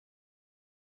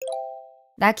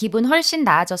 나 기분 훨씬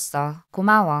나아졌어.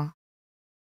 고마워.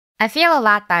 I feel a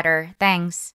lot better,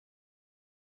 thanks.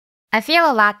 I feel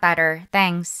a lot better,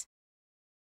 thanks.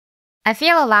 I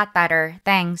feel a lot better,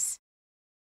 thanks.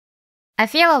 I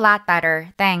feel a lot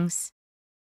better, thanks.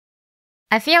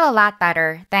 I feel a lot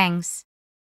better, thanks.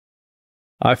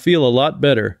 I feel a lot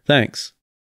better, thanks.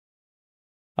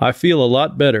 I feel a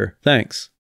lot better,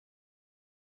 thanks.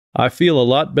 I feel a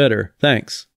lot better,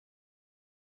 thanks.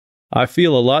 I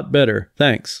feel a lot better,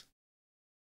 thanks.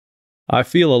 I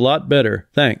feel a lot better,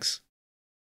 thanks.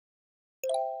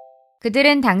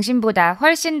 그들은 당신보다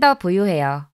훨씬 더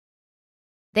부유해요.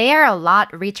 They are a lot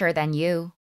richer than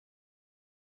you.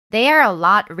 They are a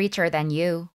lot richer than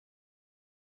you.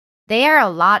 They are a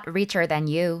lot richer than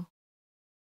you.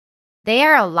 They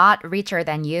are a lot richer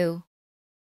than you.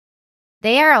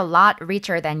 They are a lot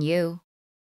richer than you.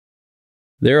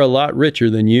 They're a lot richer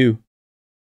than you.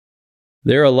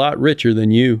 They're a lot richer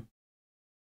than you.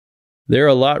 They're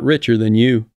a lot richer than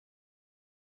you.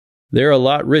 They're a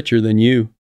lot richer than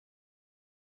you.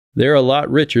 They're a lot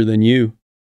richer than you.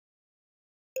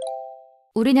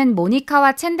 우리는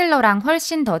모니카와 챈들러랑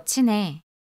훨씬 더 친해.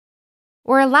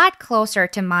 We're a lot closer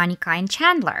to Monica and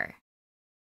Chandler.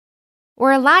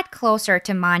 We're a lot closer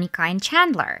to Monica and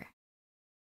Chandler.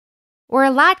 We're a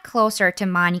lot closer to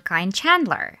Monica and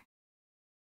Chandler.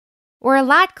 We're a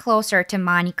lot closer to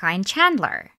Monica and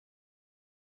Chandler.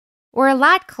 We're a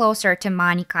lot closer to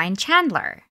Monica and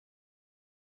Chandler.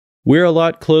 We're a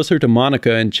lot closer to Monica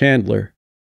and Chandler.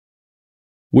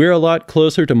 We're a lot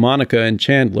closer to Monica and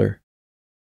Chandler.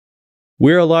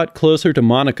 We're a lot closer to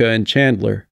Monica and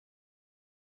Chandler.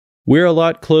 We're a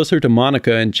lot closer to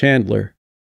Monica and Chandler.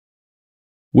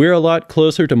 We're a lot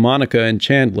closer to Monica and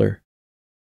Chandler.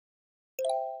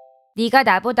 네가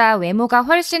나보다 외모가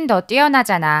훨씬 더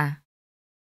뛰어나잖아.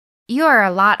 You are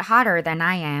a lot hotter than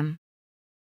I am.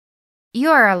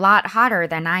 You are a lot hotter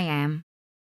than I am.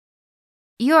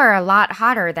 You are a lot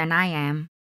hotter than I am.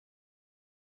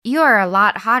 You are a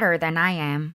lot hotter than I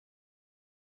am.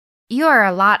 You are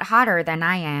a lot hotter than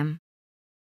I am.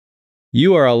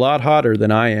 You are a lot hotter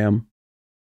than I am.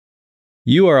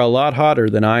 You are a lot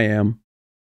hotter than I am.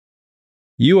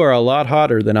 You are a lot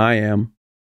hotter than I am.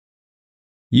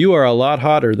 You are a lot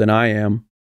hotter than I am.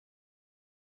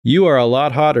 You are a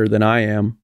lot hotter than I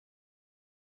am.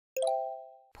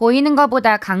 보이는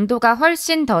것보다 강도가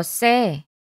훨씬 더 세.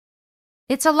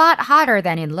 It's a lot hotter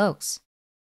than it looks.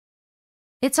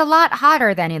 It's a lot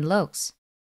hotter than it looks.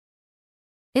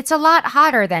 It's a lot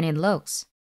hotter than it looks.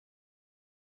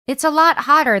 It's a lot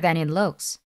hotter than it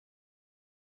looks.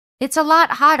 It's a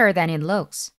lot hotter than it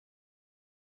looks.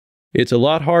 It's a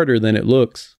lot harder than it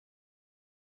looks.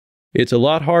 It's a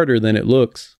lot harder than it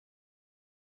looks.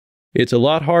 It's a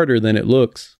lot harder than it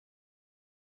looks.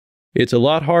 It's a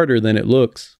lot harder than it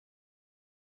looks.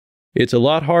 It's a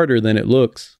lot harder than it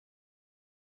looks.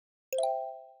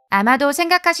 아마도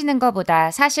생각하시는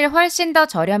것보다 사실 훨씬 더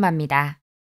저렴합니다.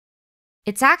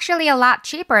 It's actually a lot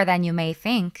cheaper than you may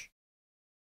think.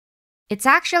 It's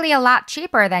actually a lot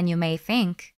cheaper than you may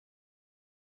think.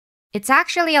 It's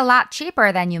actually a lot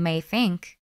cheaper than you may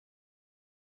think.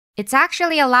 It's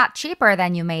actually a lot cheaper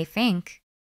than you may think.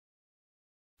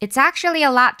 It's actually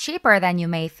a lot cheaper than you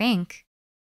may think.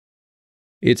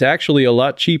 It's actually a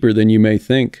lot cheaper than you may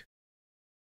think.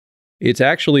 It's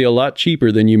actually a lot cheaper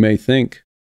than you may think.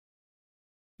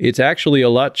 It's actually a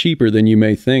lot cheaper than you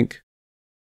may think.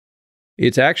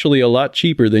 It's actually a lot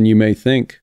cheaper than you may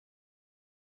think.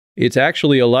 It's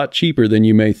actually a lot cheaper than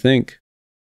you may think.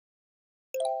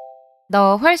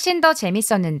 너 훨씬 더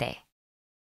재밌었는데.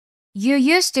 You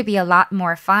used to be a lot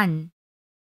more fun.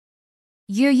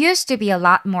 You used to be a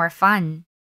lot more fun.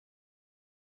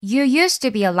 You used to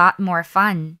be a lot more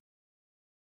fun.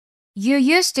 You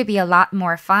used to be a lot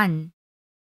more fun.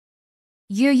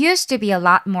 You used to be a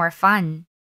lot more fun.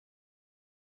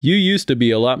 You used to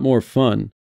be a lot more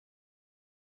fun.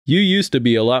 You used to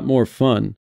be a lot more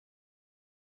fun.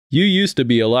 You used to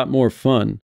be a lot more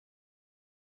fun.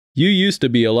 You used to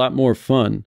be a lot more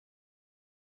fun.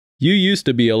 You used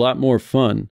to be a lot more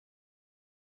fun.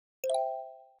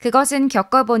 그것은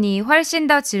겪어보니 훨씬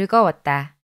더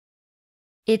즐거웠다.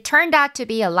 It turned out to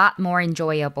be a lot more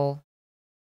enjoyable.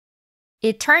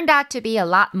 It turned out to be a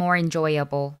lot more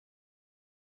enjoyable.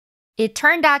 It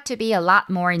turned out to be a lot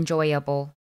more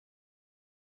enjoyable.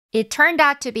 It turned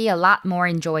out to be a lot more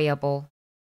enjoyable.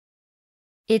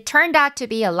 It turned out to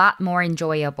be a lot more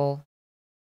enjoyable.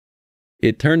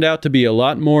 It turned out to be a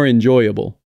lot more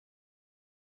enjoyable.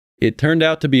 It turned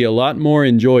out to be a lot more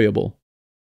enjoyable.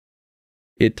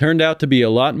 It turned out to be a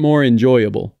lot more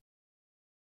enjoyable.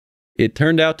 It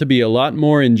turned out to be a lot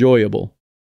more enjoyable.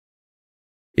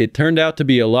 It turned out to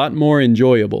be a lot more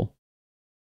enjoyable.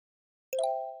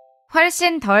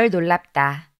 훨씬 덜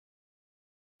놀랍다.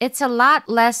 It's a lot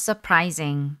less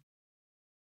surprising.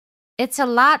 It's a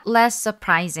lot less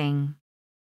surprising.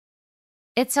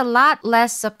 It's a lot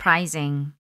less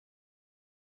surprising.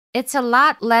 It's a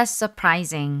lot less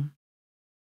surprising.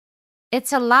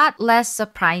 It's a lot less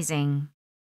surprising.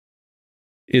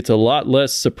 It's a lot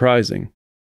less surprising.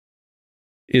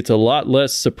 It's a lot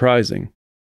less surprising.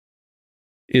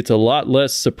 It's a lot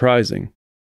less surprising.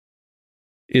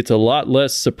 It's a lot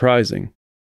less surprising.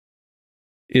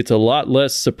 It's a lot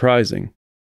less surprising.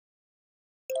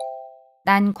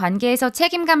 난 관계에서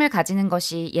책임감을 가지는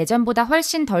것이 예전보다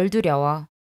훨씬 덜 두려워.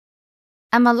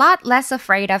 I'm a lot less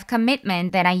afraid of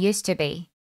commitment than I used to be.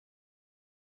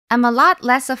 I'm a lot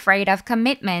less afraid of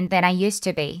commitment than I used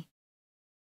to be.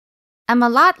 I'm a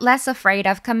lot less afraid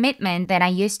of commitment than I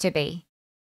used to be.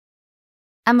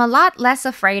 I'm a lot less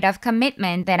afraid of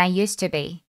commitment than I used to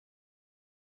be.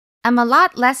 I'm a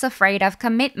lot less afraid of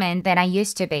commitment than I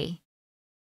used to be.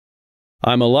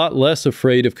 I'm a lot less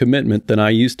afraid of commitment than I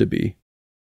used to be.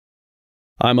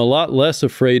 I'm a lot less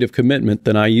afraid of commitment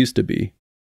than I used to be.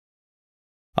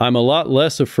 I'm a lot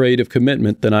less afraid of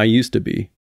commitment than I used to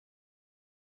be.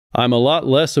 I'm a lot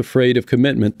less afraid of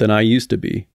commitment than I used to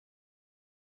be.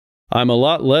 I'm a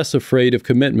lot less afraid of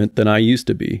commitment than I used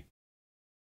to be.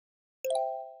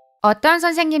 어떤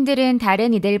선생님들은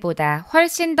다른 이들보다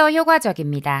훨씬 더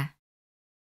효과적입니다.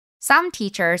 Some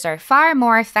teachers are far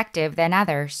more effective than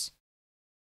others.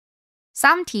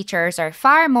 Some teachers are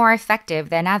far more effective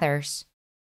than others.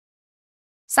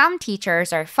 Some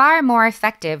teachers are far more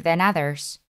effective than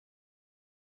others.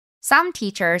 Some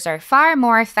teachers are far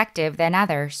more effective than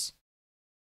others.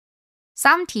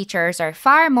 Some teachers are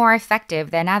far more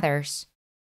effective than others.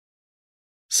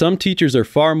 Some teachers are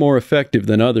far more effective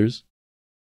than others.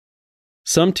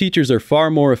 Some teachers are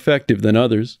far more effective than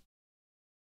others.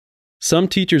 Some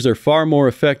teachers are far more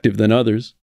effective than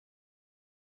others.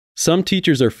 Some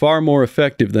teachers are far more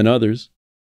effective than others.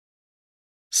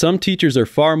 Some teachers are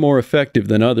far more effective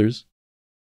than others.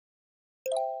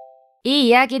 이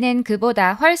이야기는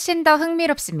그보다 훨씬 더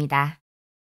흥미롭습니다.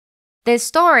 This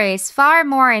story is far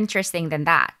more interesting than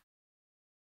that.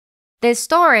 This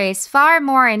story is far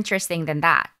more interesting than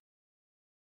that.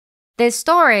 This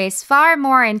story is far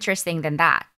more interesting than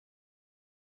that.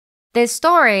 This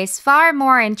story is far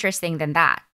more interesting than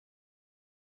that.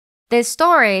 This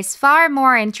story is far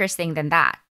more interesting than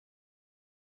that.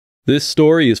 This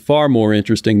story is far more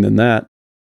interesting than that.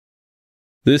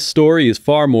 This story is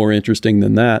far more interesting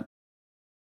than that.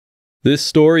 This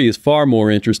story is far more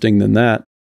interesting than that.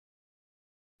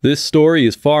 This story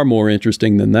is far more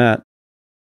interesting than that.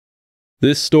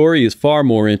 This story is far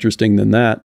more interesting than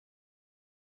that.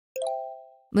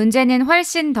 문제는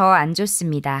훨씬 더 안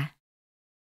좋습니다.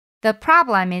 The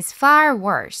problem is far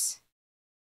worse.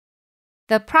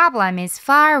 The problem is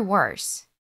far worse.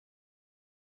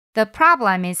 The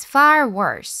problem is far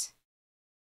worse.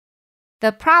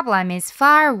 The problem is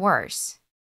far worse.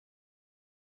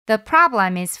 The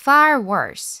problem is far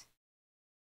worse.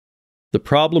 The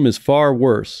problem is far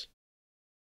worse.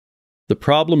 The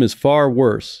problem is far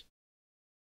worse.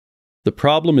 The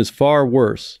problem is far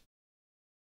worse.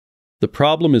 The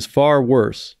problem is far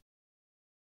worse.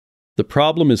 The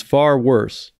problem is far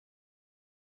worse.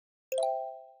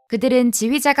 그들은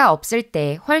지휘자가 없을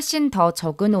때 훨씬 더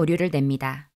적은 오류를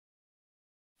냅니다.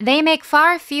 They make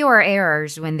far fewer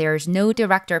errors when there's no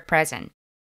director present.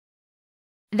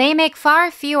 They make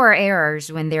far fewer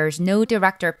errors when there's no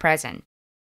director present.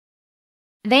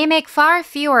 They make far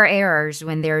fewer errors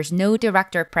when there's no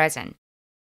director present.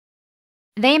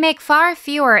 They make far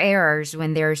fewer errors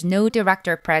when there's no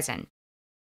director present.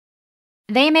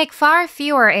 They make far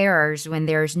fewer errors when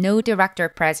there's no director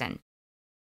present.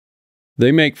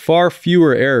 They make far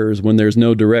fewer errors when there's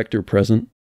no director present.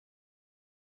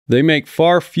 They make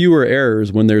far fewer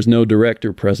errors when there's no director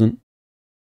present.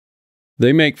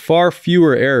 They make far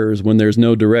fewer errors when there's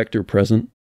no director present.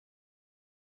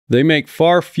 They make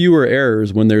far fewer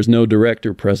errors when there's no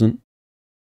director present.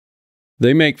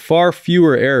 They make far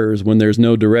fewer errors when there's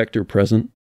no director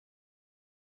present.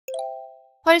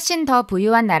 훨씬 더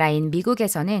부유한 나라인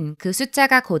미국에서는 그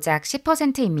숫자가 고작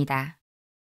 10%입니다.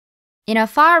 In a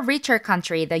far richer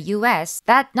country, the US,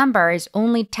 that number is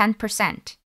only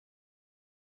 10%.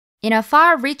 In a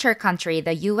far richer country,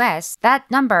 the US, that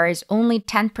number is only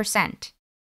 10%.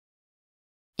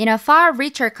 In a far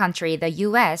richer country, the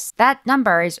US, that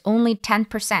number is only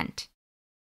 10%.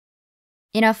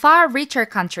 In a far richer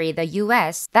country, the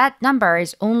US, that number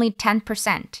is only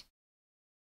 10%.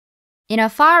 In a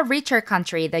far richer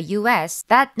country, the US,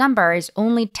 that number is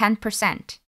only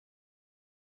 10%.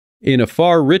 In a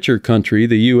far richer country,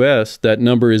 the US, that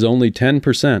number is only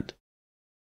 10%.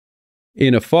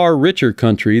 In a far richer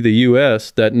country, the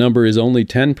US, that number is only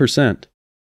 10%.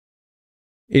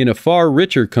 In a far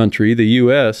richer country, the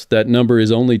US, that number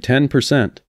is only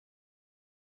 10%.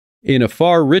 In a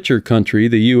far richer country,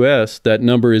 the US, that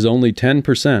number is only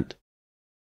 10%.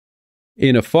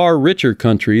 In a far richer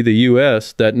country, the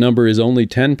US, that number is only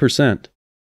 10%.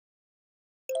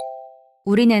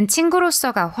 우리는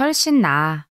친구로서가 훨씬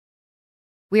나아.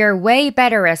 We are way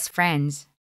better as friends.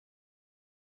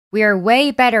 We are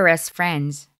way better as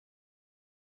friends.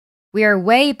 We are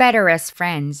way better as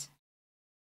friends.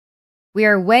 We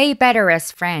are way better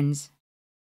as friends.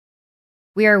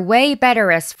 We are way better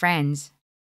as friends.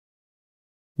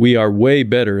 We are way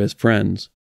better as friends.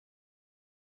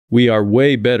 We are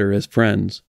way better as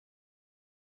friends.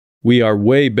 We are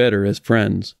way better as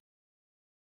friends.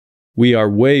 We are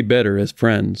way better as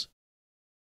friends.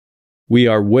 We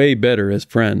are way better as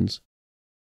friends.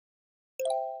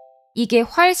 이게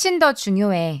훨씬 더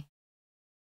중요해.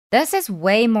 This is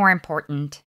way more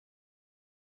important.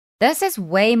 This is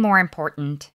way more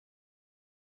important.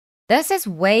 This is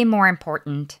way more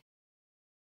important.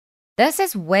 This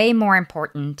is way more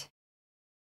important.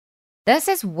 This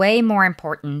is way more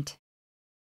important.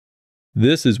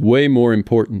 This is way more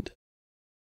important.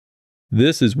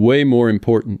 This is way more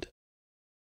important.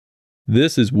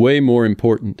 This is way more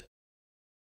important.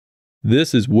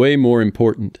 This is way more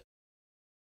important.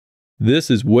 This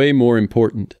is way more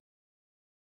important.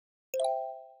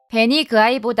 벤이 그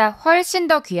아이보다 훨씬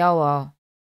더 귀여워.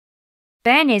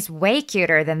 Ben is way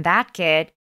cuter than that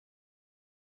kid.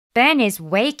 Ben is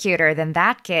way cuter than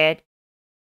that kid.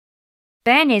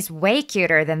 Ben is way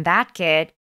cuter than that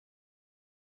kid.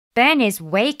 Ben is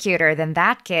way cuter than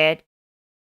that kid.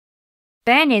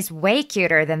 Ben is way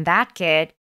cuter than that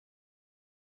kid.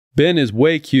 Ben is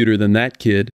way cuter than that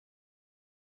kid.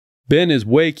 Ben is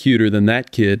way cuter than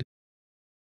that kid.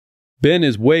 Ben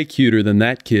is way cuter than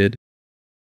that kid.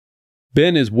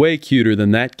 Ben is way cuter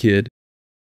than that kid.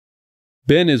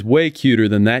 Ben is way cuter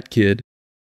than that kid.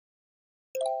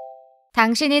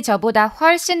 당신이 저보다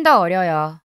훨씬 더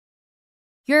어려요.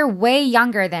 You're way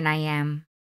younger than I am.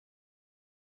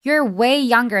 You're way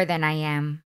younger than I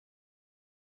am.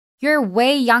 You're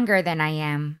way younger than I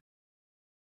am.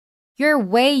 You're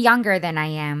way younger than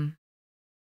I am.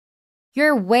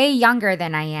 You're way younger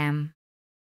than I am.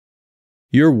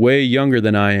 You're way younger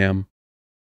than I am.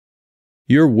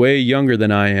 You're way younger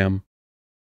than I am.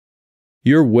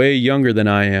 You're way younger than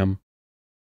I am.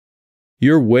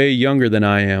 You're way younger than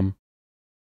I am.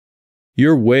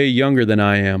 You're way younger than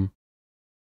I am.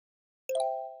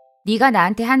 네가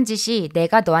나한테 한 짓이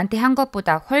내가 너한테 한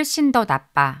것보다 훨씬 더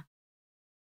나빠.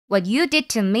 What you did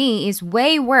to me is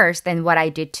way worse than what I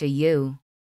did to you.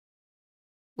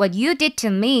 What you did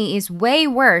to me is way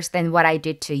worse than what I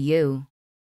did to you.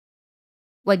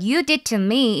 What you did to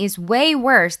me is way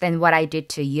worse than what I did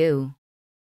to you.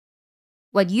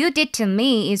 What you did to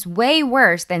me is way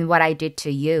worse than what I did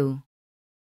to you.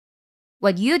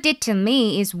 What you did to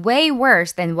me is way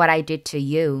worse than what I did to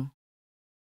you.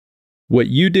 What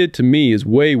you did to me is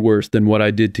way worse than what I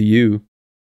did to you.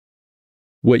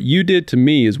 What you did to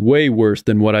me is way worse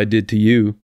than what I did to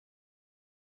you.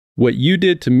 What you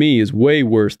did to me is way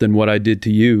worse than what I did to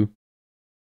you.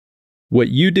 What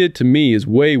you did to me is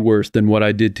way worse than what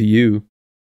I did to you.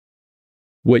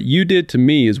 What you did to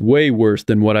me is way worse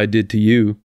than what I did to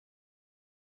you.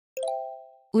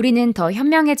 우리는 더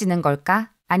현명해지는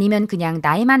걸까? 아니면 그냥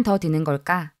나이만 더 드는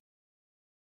걸까?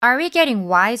 Are we getting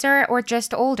wiser or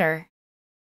just older?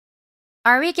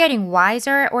 Are we getting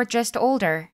wiser or just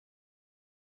older?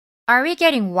 Are we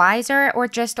getting wiser or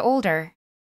just older?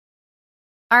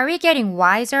 Are we getting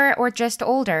wiser or just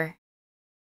older?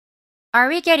 Are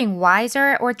we getting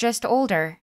wiser or just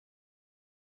older?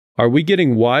 Are we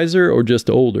getting wiser or just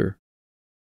older?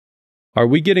 Are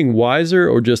we getting wiser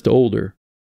or just older?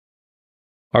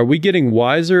 Are we getting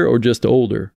wiser or just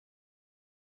older?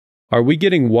 Are we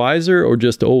getting wiser or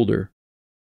just older?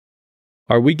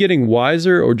 Are we getting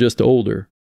wiser or just older?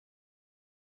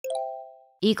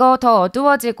 이거 더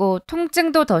어두워지고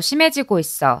통증도 더 심해지고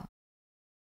있어.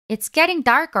 It's getting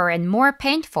darker and more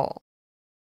painful.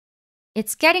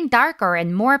 It's getting darker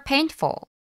and more painful.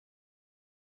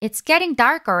 It's getting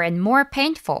darker and more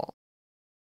painful.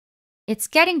 It's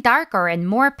getting darker and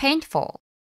more painful.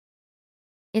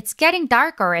 It's getting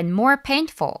darker and more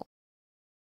painful.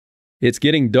 It's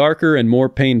getting darker and more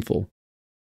painful.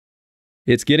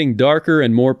 It's getting darker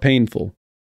and more painful.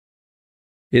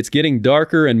 It's getting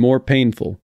darker and more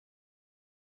painful.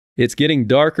 It's getting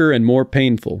darker and more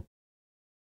painful.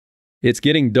 It's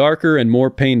getting darker and more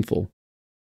painful.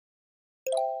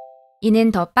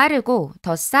 이는 더 빠르고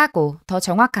더 싸고 더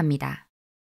정확합니다.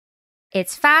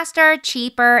 It's faster,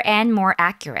 cheaper, and more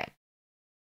accurate.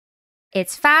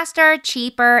 It's faster,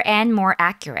 cheaper, and more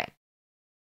accurate.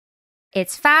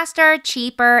 It's faster,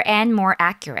 cheaper, and more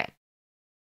accurate.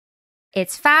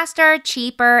 It's faster,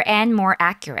 cheaper, and more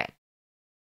accurate.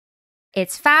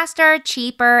 It's faster,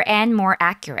 cheaper, and more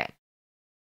accurate.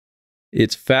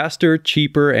 It's faster,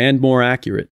 cheaper, and more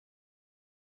accurate.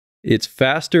 It's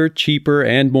faster, cheaper,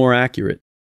 and more accurate.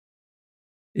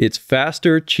 It's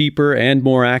faster, cheaper, and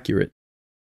more accurate.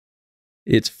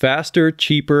 It's faster,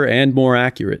 cheaper, and more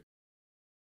accurate.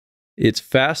 It's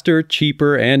faster,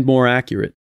 cheaper, and more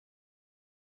accurate.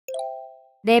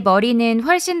 내 머리는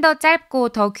훨씬 더 짧고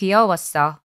더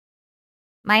귀여웠어.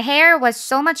 My hair was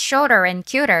so much shorter and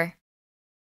cuter.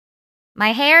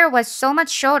 My hair was so much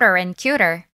shorter and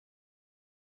cuter.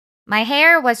 My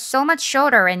hair was so much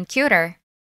shorter and cuter.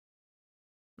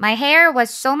 My hair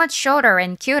was so much shorter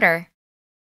and cuter.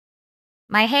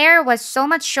 My hair was so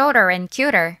much shorter and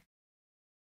cuter.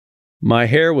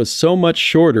 My hair was so much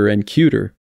shorter and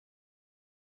cuter.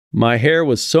 My hair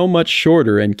was so much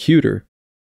shorter and cuter.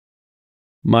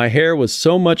 My hair was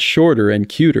so much shorter and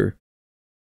cuter.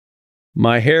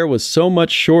 My hair was so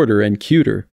much shorter and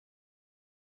cuter.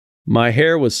 My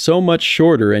hair was so much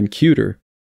shorter and cuter.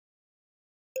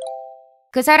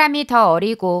 그 사람이 더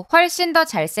어리고 훨씬 더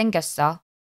잘생겼어.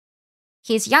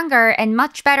 He's younger and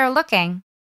much better looking.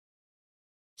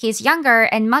 He's younger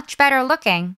and much better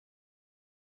looking.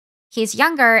 He's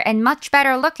younger and much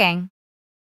better looking.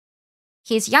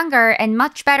 He's younger and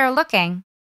much better looking.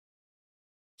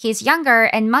 He's younger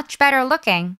and much better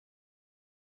looking.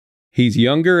 He's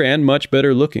younger and much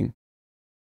better looking.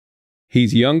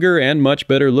 He's younger and much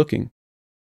better looking.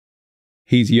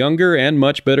 He's younger and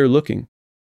much better looking.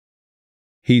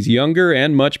 He's younger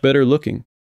and much better looking.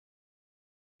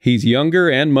 He's younger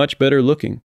and much better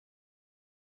looking.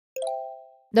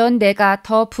 넌 내가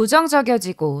더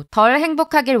부정적여지고 덜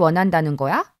행복하길 원한다는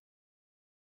거야?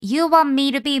 You want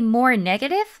me to be more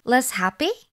negative, less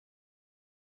happy?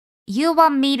 You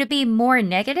want me to be more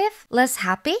negative, less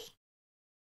happy?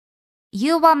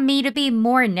 You want me to be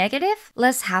more negative,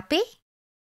 less happy?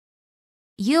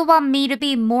 You want me to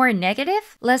be more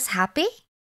negative, less happy?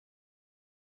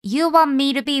 You want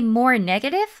me to be more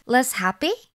negative, less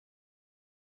happy?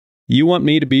 You want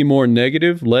me to be more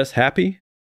negative, less happy?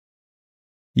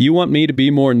 You want me to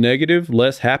be more negative,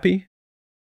 less happy?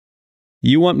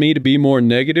 You want me to be more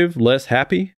negative, less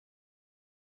happy?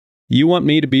 You want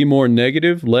me to be more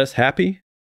negative, less happy?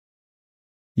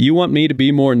 You want me to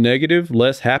be more negative,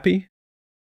 less happy?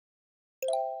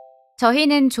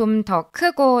 저희는 좀 더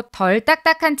크고 덜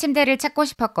딱딱한 침대를 찾고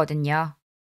싶었거든요.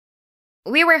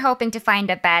 We were hoping to find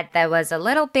a bed that was a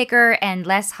little bigger and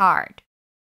less hard.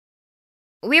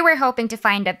 We were hoping to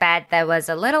find a bed that was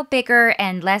a little bigger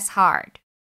and less hard.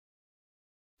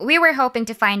 We were hoping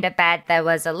to find a bed that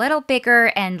was a little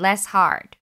bigger and less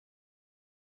hard.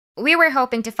 We were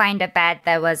hoping to find a bed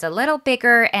that was a little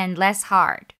bigger and less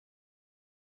hard.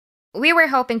 We were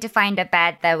hoping to find a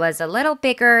bed that was a little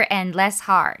bigger and less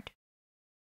hard.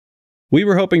 We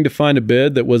were hoping to find a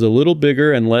bed that was a little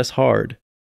bigger and less hard.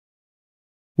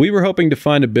 We were hoping to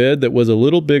find a bed that was a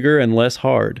little bigger and less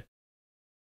hard.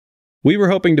 We were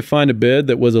hoping to find a bed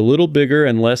that was a little bigger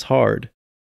and less hard.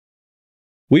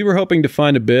 We were hoping to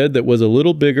find a bed that was a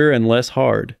little bigger and less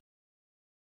hard.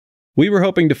 We were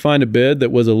hoping to find a bed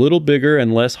that was a little bigger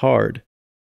and less hard.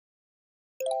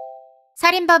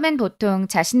 살인범은 보통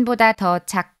자신보다 더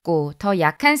작고 더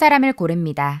약한 사람을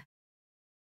고릅니다.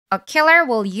 A killer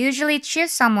will usually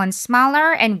choose someone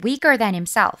smaller and weaker than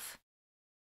himself.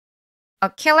 A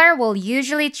killer will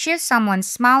usually choose someone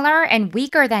smaller and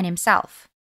weaker than himself.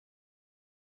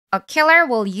 A killer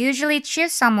will usually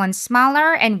choose someone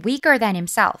smaller and weaker than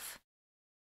himself.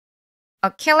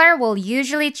 A killer will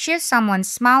usually choose someone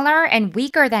smaller and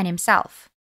weaker than himself.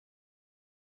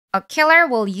 A killer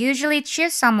will usually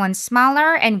choose someone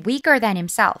smaller and weaker than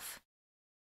himself.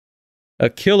 A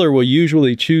killer will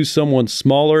usually choose someone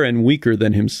smaller and weaker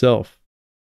than himself.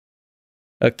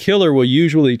 A killer will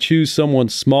usually choose someone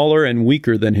smaller and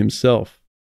weaker than himself.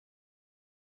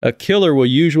 A killer will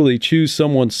usually choose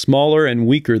someone smaller and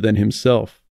weaker than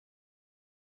himself.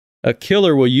 A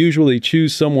killer will usually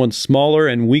choose someone smaller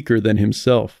and weaker than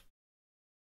himself.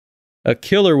 A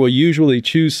killer will usually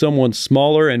choose someone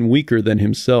smaller and weaker than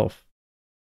himself.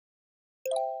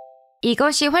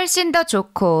 이것이 훨씬 더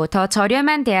좋고 더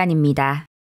저렴한 대안입니다.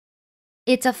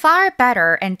 It's a far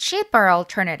better and cheaper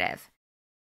alternative.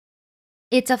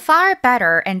 It's a far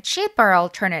better and cheaper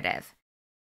alternative.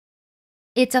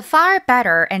 It's a far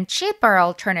better and cheaper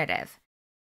alternative.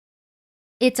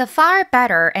 It's a far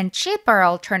better and cheaper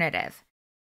alternative.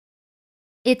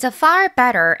 It's a far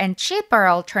better and cheaper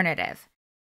alternative.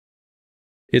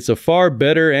 It's a far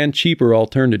better and cheaper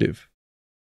alternative.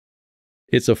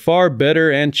 It's a far better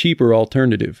and cheaper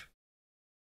alternative.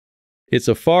 It's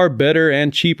a far better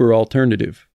and cheaper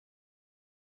alternative.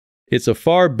 It's a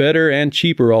far better and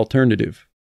cheaper alternative.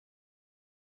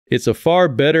 It's a far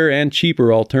better and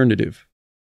cheaper alternative.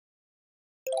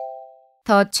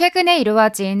 더 최근에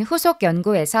이루어진 후속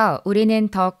연구에서 우리는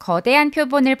더 거대한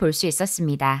표본을 볼 수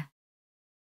있었습니다.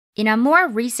 In a more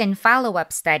recent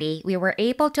follow-up study, we were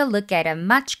able to look at a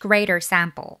much greater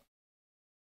sample.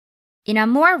 In a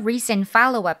more recent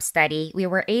follow-up study, we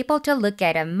were able to look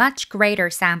at a much greater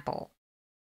sample.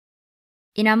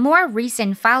 In a more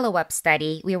recent follow-up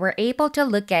study, we were able to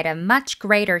look at a much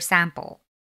greater sample.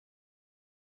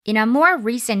 In a more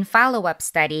recent follow-up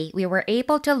study, we were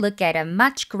able to look at a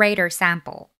much greater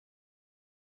sample.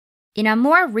 In a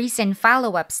more recent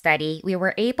follow-up study, we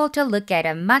were able to look at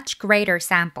a much greater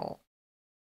sample.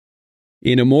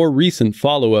 In a more recent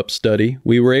follow-up study,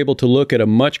 we were able to look at a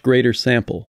much greater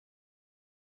sample.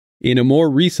 In a more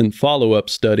recent follow-up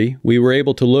study, we were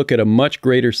able to look at a much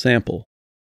greater sample.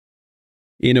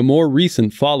 In a more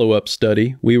recent follow-up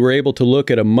study, we were able to look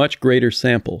at a much greater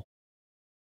sample.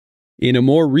 In a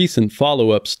more recent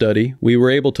follow-up study, we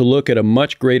were able to look at a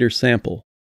much greater sample.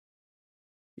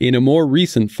 In a more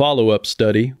recent follow-up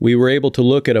study, we were able to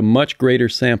look at a much greater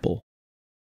sample.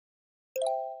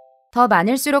 더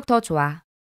많을수록 더 좋아.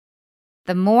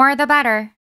 The more the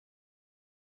better.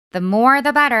 The more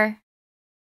the better.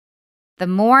 The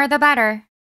more the better.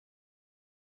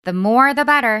 The more the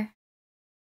better.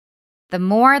 The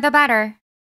more the better.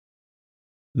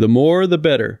 The more the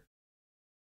better.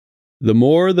 The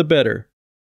more the better.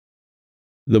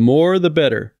 The more the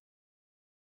better.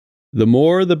 The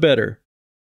more the better.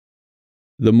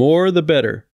 The more the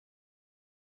better.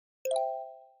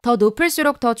 더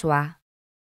높을수록 더 좋아.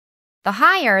 The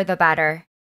higher, the better.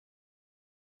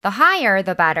 The higher,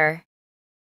 the better.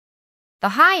 The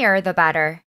higher, the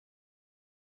better.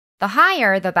 The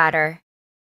higher, the better.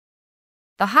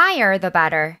 The higher, the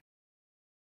better.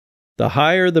 The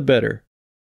higher the better.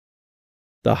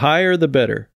 The higher the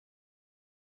better.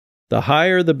 The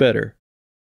higher the better.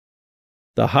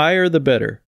 The higher the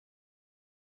better.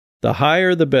 The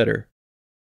higher the better.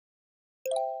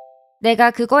 내가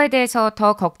그거에 대해서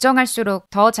더 걱정할수록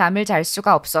더 잠을 잘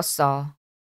수가 없었어.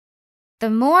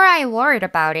 The more I worried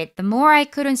about it, the more I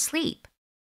couldn't sleep.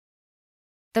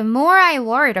 The more I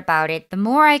worried about it, the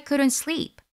more I couldn't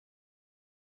sleep.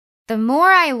 The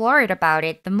more I worried about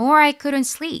it, the more I couldn't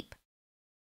sleep.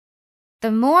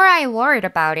 The more I worried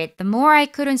about it, the more I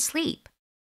couldn't sleep.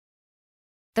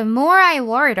 The more I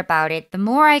worried about it, the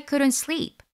more I couldn't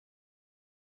sleep.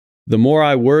 The more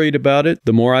I worried about it,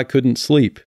 the more I couldn't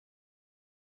sleep.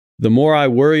 The more I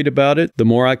worried about it, the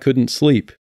more I couldn't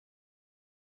sleep.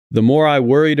 The more I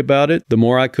worried about it, the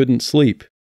more I couldn't sleep.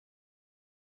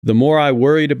 The more I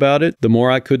worried about it, the more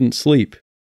I couldn't sleep.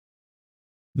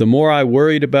 The more I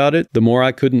worried about it, the more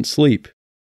I couldn't sleep.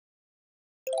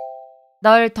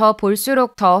 널 더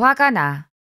볼수록 더 화가 나.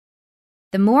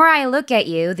 The more I look at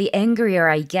you, the angrier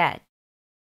I get.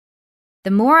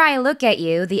 The more I look at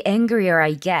you, the angrier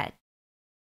I get.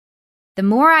 The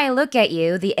more I look at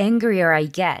you, the angrier I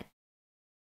get.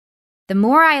 The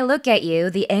more I look at you,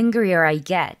 the angrier I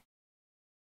get.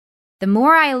 The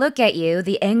more I look at you,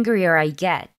 the angrier I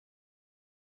get.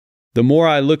 The more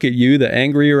I look at you, the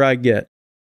angrier I get.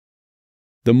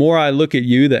 The more I look at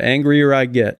you, the angrier I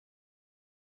get.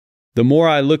 The more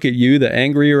I look at you, the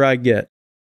angrier I get.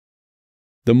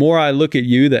 The more I look at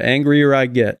you, the angrier I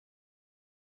get.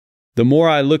 The more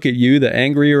I look at you, the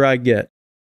angrier I get.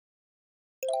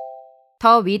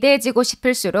 더 위대해지고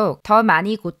싶을수록 더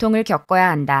많이 고통을 겪어야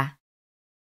한다.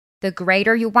 The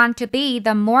greater you want to be,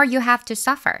 the more you have to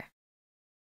suffer.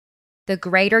 The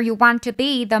greater you want to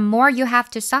be, the more you have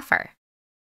to suffer.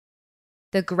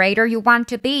 The greater you want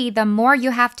to be, the more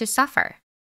you have to suffer.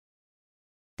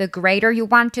 The greater you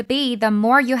want to be, the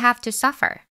more you have to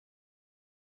suffer.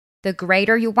 The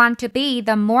greater you want to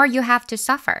be, the more you have to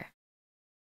suffer.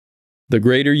 The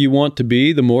greater you want to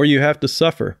be, the more you have to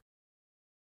suffer.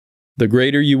 The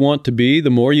greater you want to be,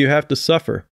 the more you have to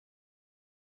suffer.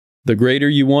 The greater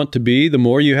you want to be, the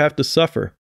more you have to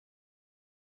suffer.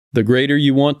 The greater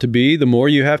you want to be, the more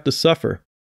you have to suffer.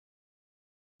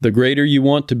 The greater you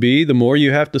want to be, the more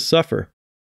you have to suffer.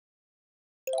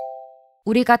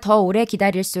 우리가 더 오래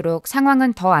기다릴수록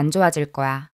상황은 더 안 좋아질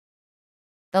거야.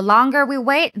 The longer we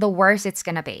wait, the worse it's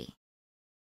gonna be.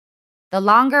 The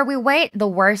longer we wait, the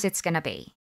worse it's gonna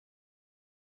be.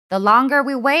 The longer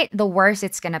we wait, the worse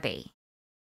it's gonna be.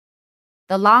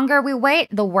 The longer we wait,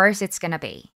 the worse it's gonna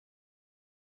be.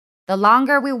 The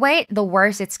longer we wait, the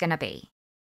worse it's gonna be.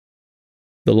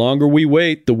 The longer we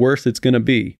wait, the worse it's gonna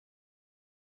be.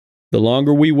 The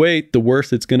longer we wait, the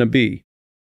worse it's gonna be.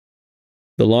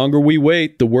 The longer we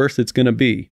wait, the worse it's gonna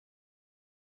be.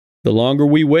 The longer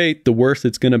we wait, the worse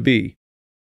it's gonna be.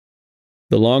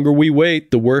 The longer we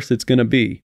wait, the worse it's gonna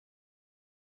be.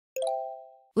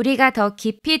 우리가 더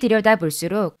깊이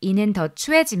들여다볼수록 이는 더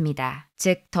추해집니다.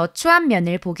 즉, 더 추한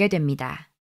면을 보게 됩니다.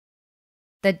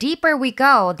 The deeper we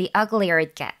go, the uglier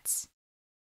it gets.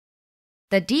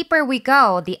 The deeper we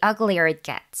go, the uglier it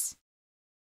gets.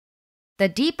 The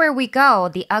deeper we go,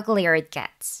 the uglier it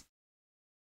gets.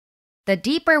 The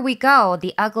deeper we go,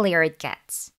 the uglier it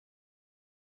gets.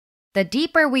 The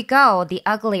deeper we go, the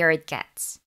uglier it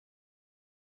gets.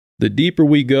 The deeper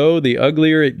we go, the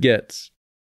uglier it gets.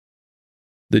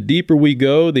 The deeper we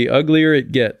go, the uglier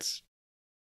it gets.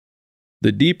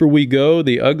 The deeper we go,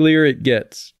 the uglier it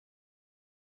gets.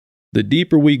 The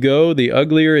deeper we go, the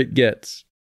uglier it gets.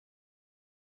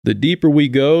 The deeper we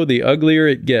go, the uglier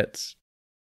it gets.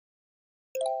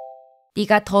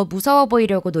 네가 더 무서워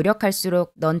보이려고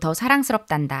노력할수록 넌 더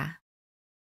사랑스럽단다.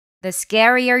 The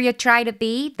scarier you try to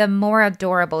be, the more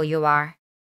adorable you are.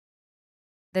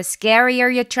 The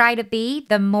scarier you try to be,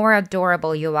 the more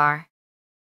adorable you are.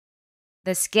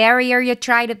 The scarier you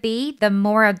try to be, the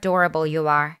more adorable you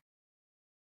are.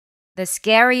 The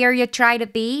scarier you try to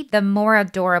be, the more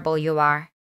adorable you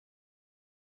are.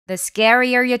 The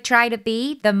scarier you try to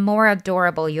be, the more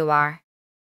adorable you are.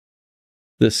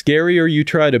 The scarier you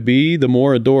try to be, the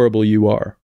more adorable you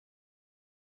are.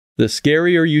 The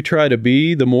scarier you try to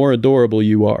be, the more adorable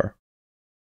you are.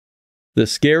 The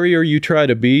scarier you try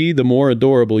to be, the more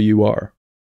adorable you are.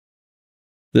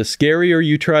 The scarier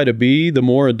you try to be, the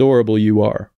more adorable you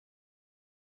are.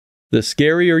 The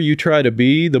scarier you try to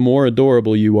be, the more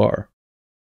adorable you are.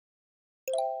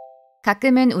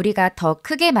 가끔은 우리가 더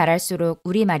크게 말할수록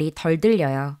우리말이 덜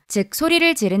들려요. 즉,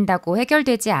 소리를 지른다고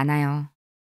해결되지 않아요.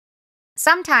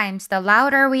 Sometimes the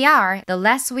louder we are, the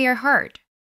less we are heard.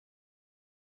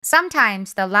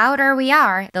 Sometimes the louder we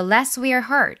are, the less we are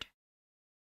heard.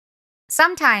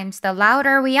 Sometimes the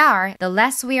louder we are, the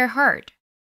less we are heard.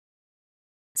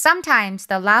 Sometimes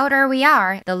the louder we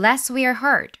are, the less we are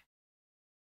heard.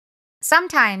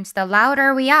 Sometimes the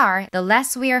louder we are, the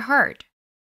less we are heard.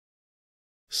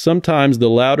 Sometimes the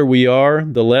louder we are,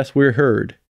 the less we're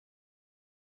heard.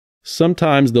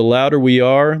 Sometimes the louder we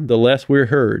are, the less we're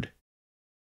heard.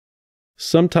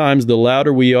 Sometimes the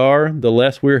louder we are, the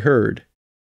less we're heard.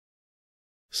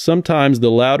 Sometimes the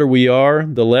louder we are,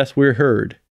 the less we're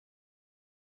heard.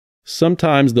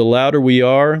 Sometimes the louder we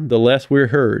are, the less we're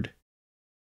heard.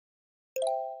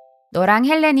 너랑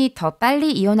헬렌이 더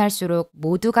빨리 이혼할수록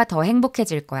모두가 더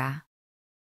행복해질 거야.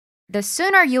 The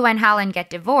sooner you and Helen get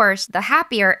divorced, the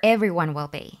happier everyone will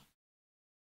be.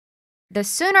 The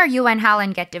sooner you and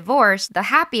Helen get divorced, the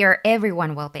happier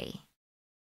everyone will be.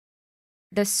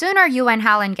 The sooner you and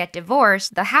Helen get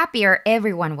divorced, the happier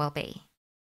everyone will be.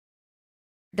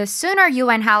 The sooner you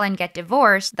and Helen get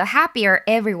divorced, the happier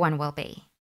everyone will be.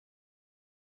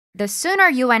 The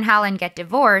sooner you and Helen get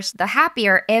divorced, the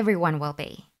happier everyone will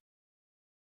be.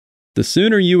 The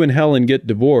sooner you and Helen get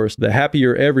divorced, the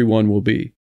happier everyone will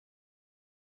be.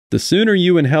 The sooner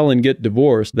you and Helen get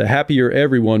divorced, the happier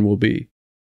everyone will be.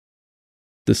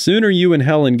 The sooner you and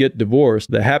Helen get divorced,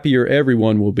 the happier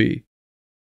everyone will be.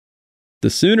 The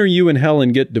sooner you and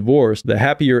Helen get divorced, the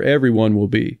happier everyone will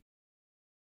be.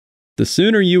 The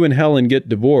sooner you and Helen get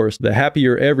divorced, the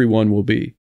happier everyone will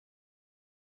be.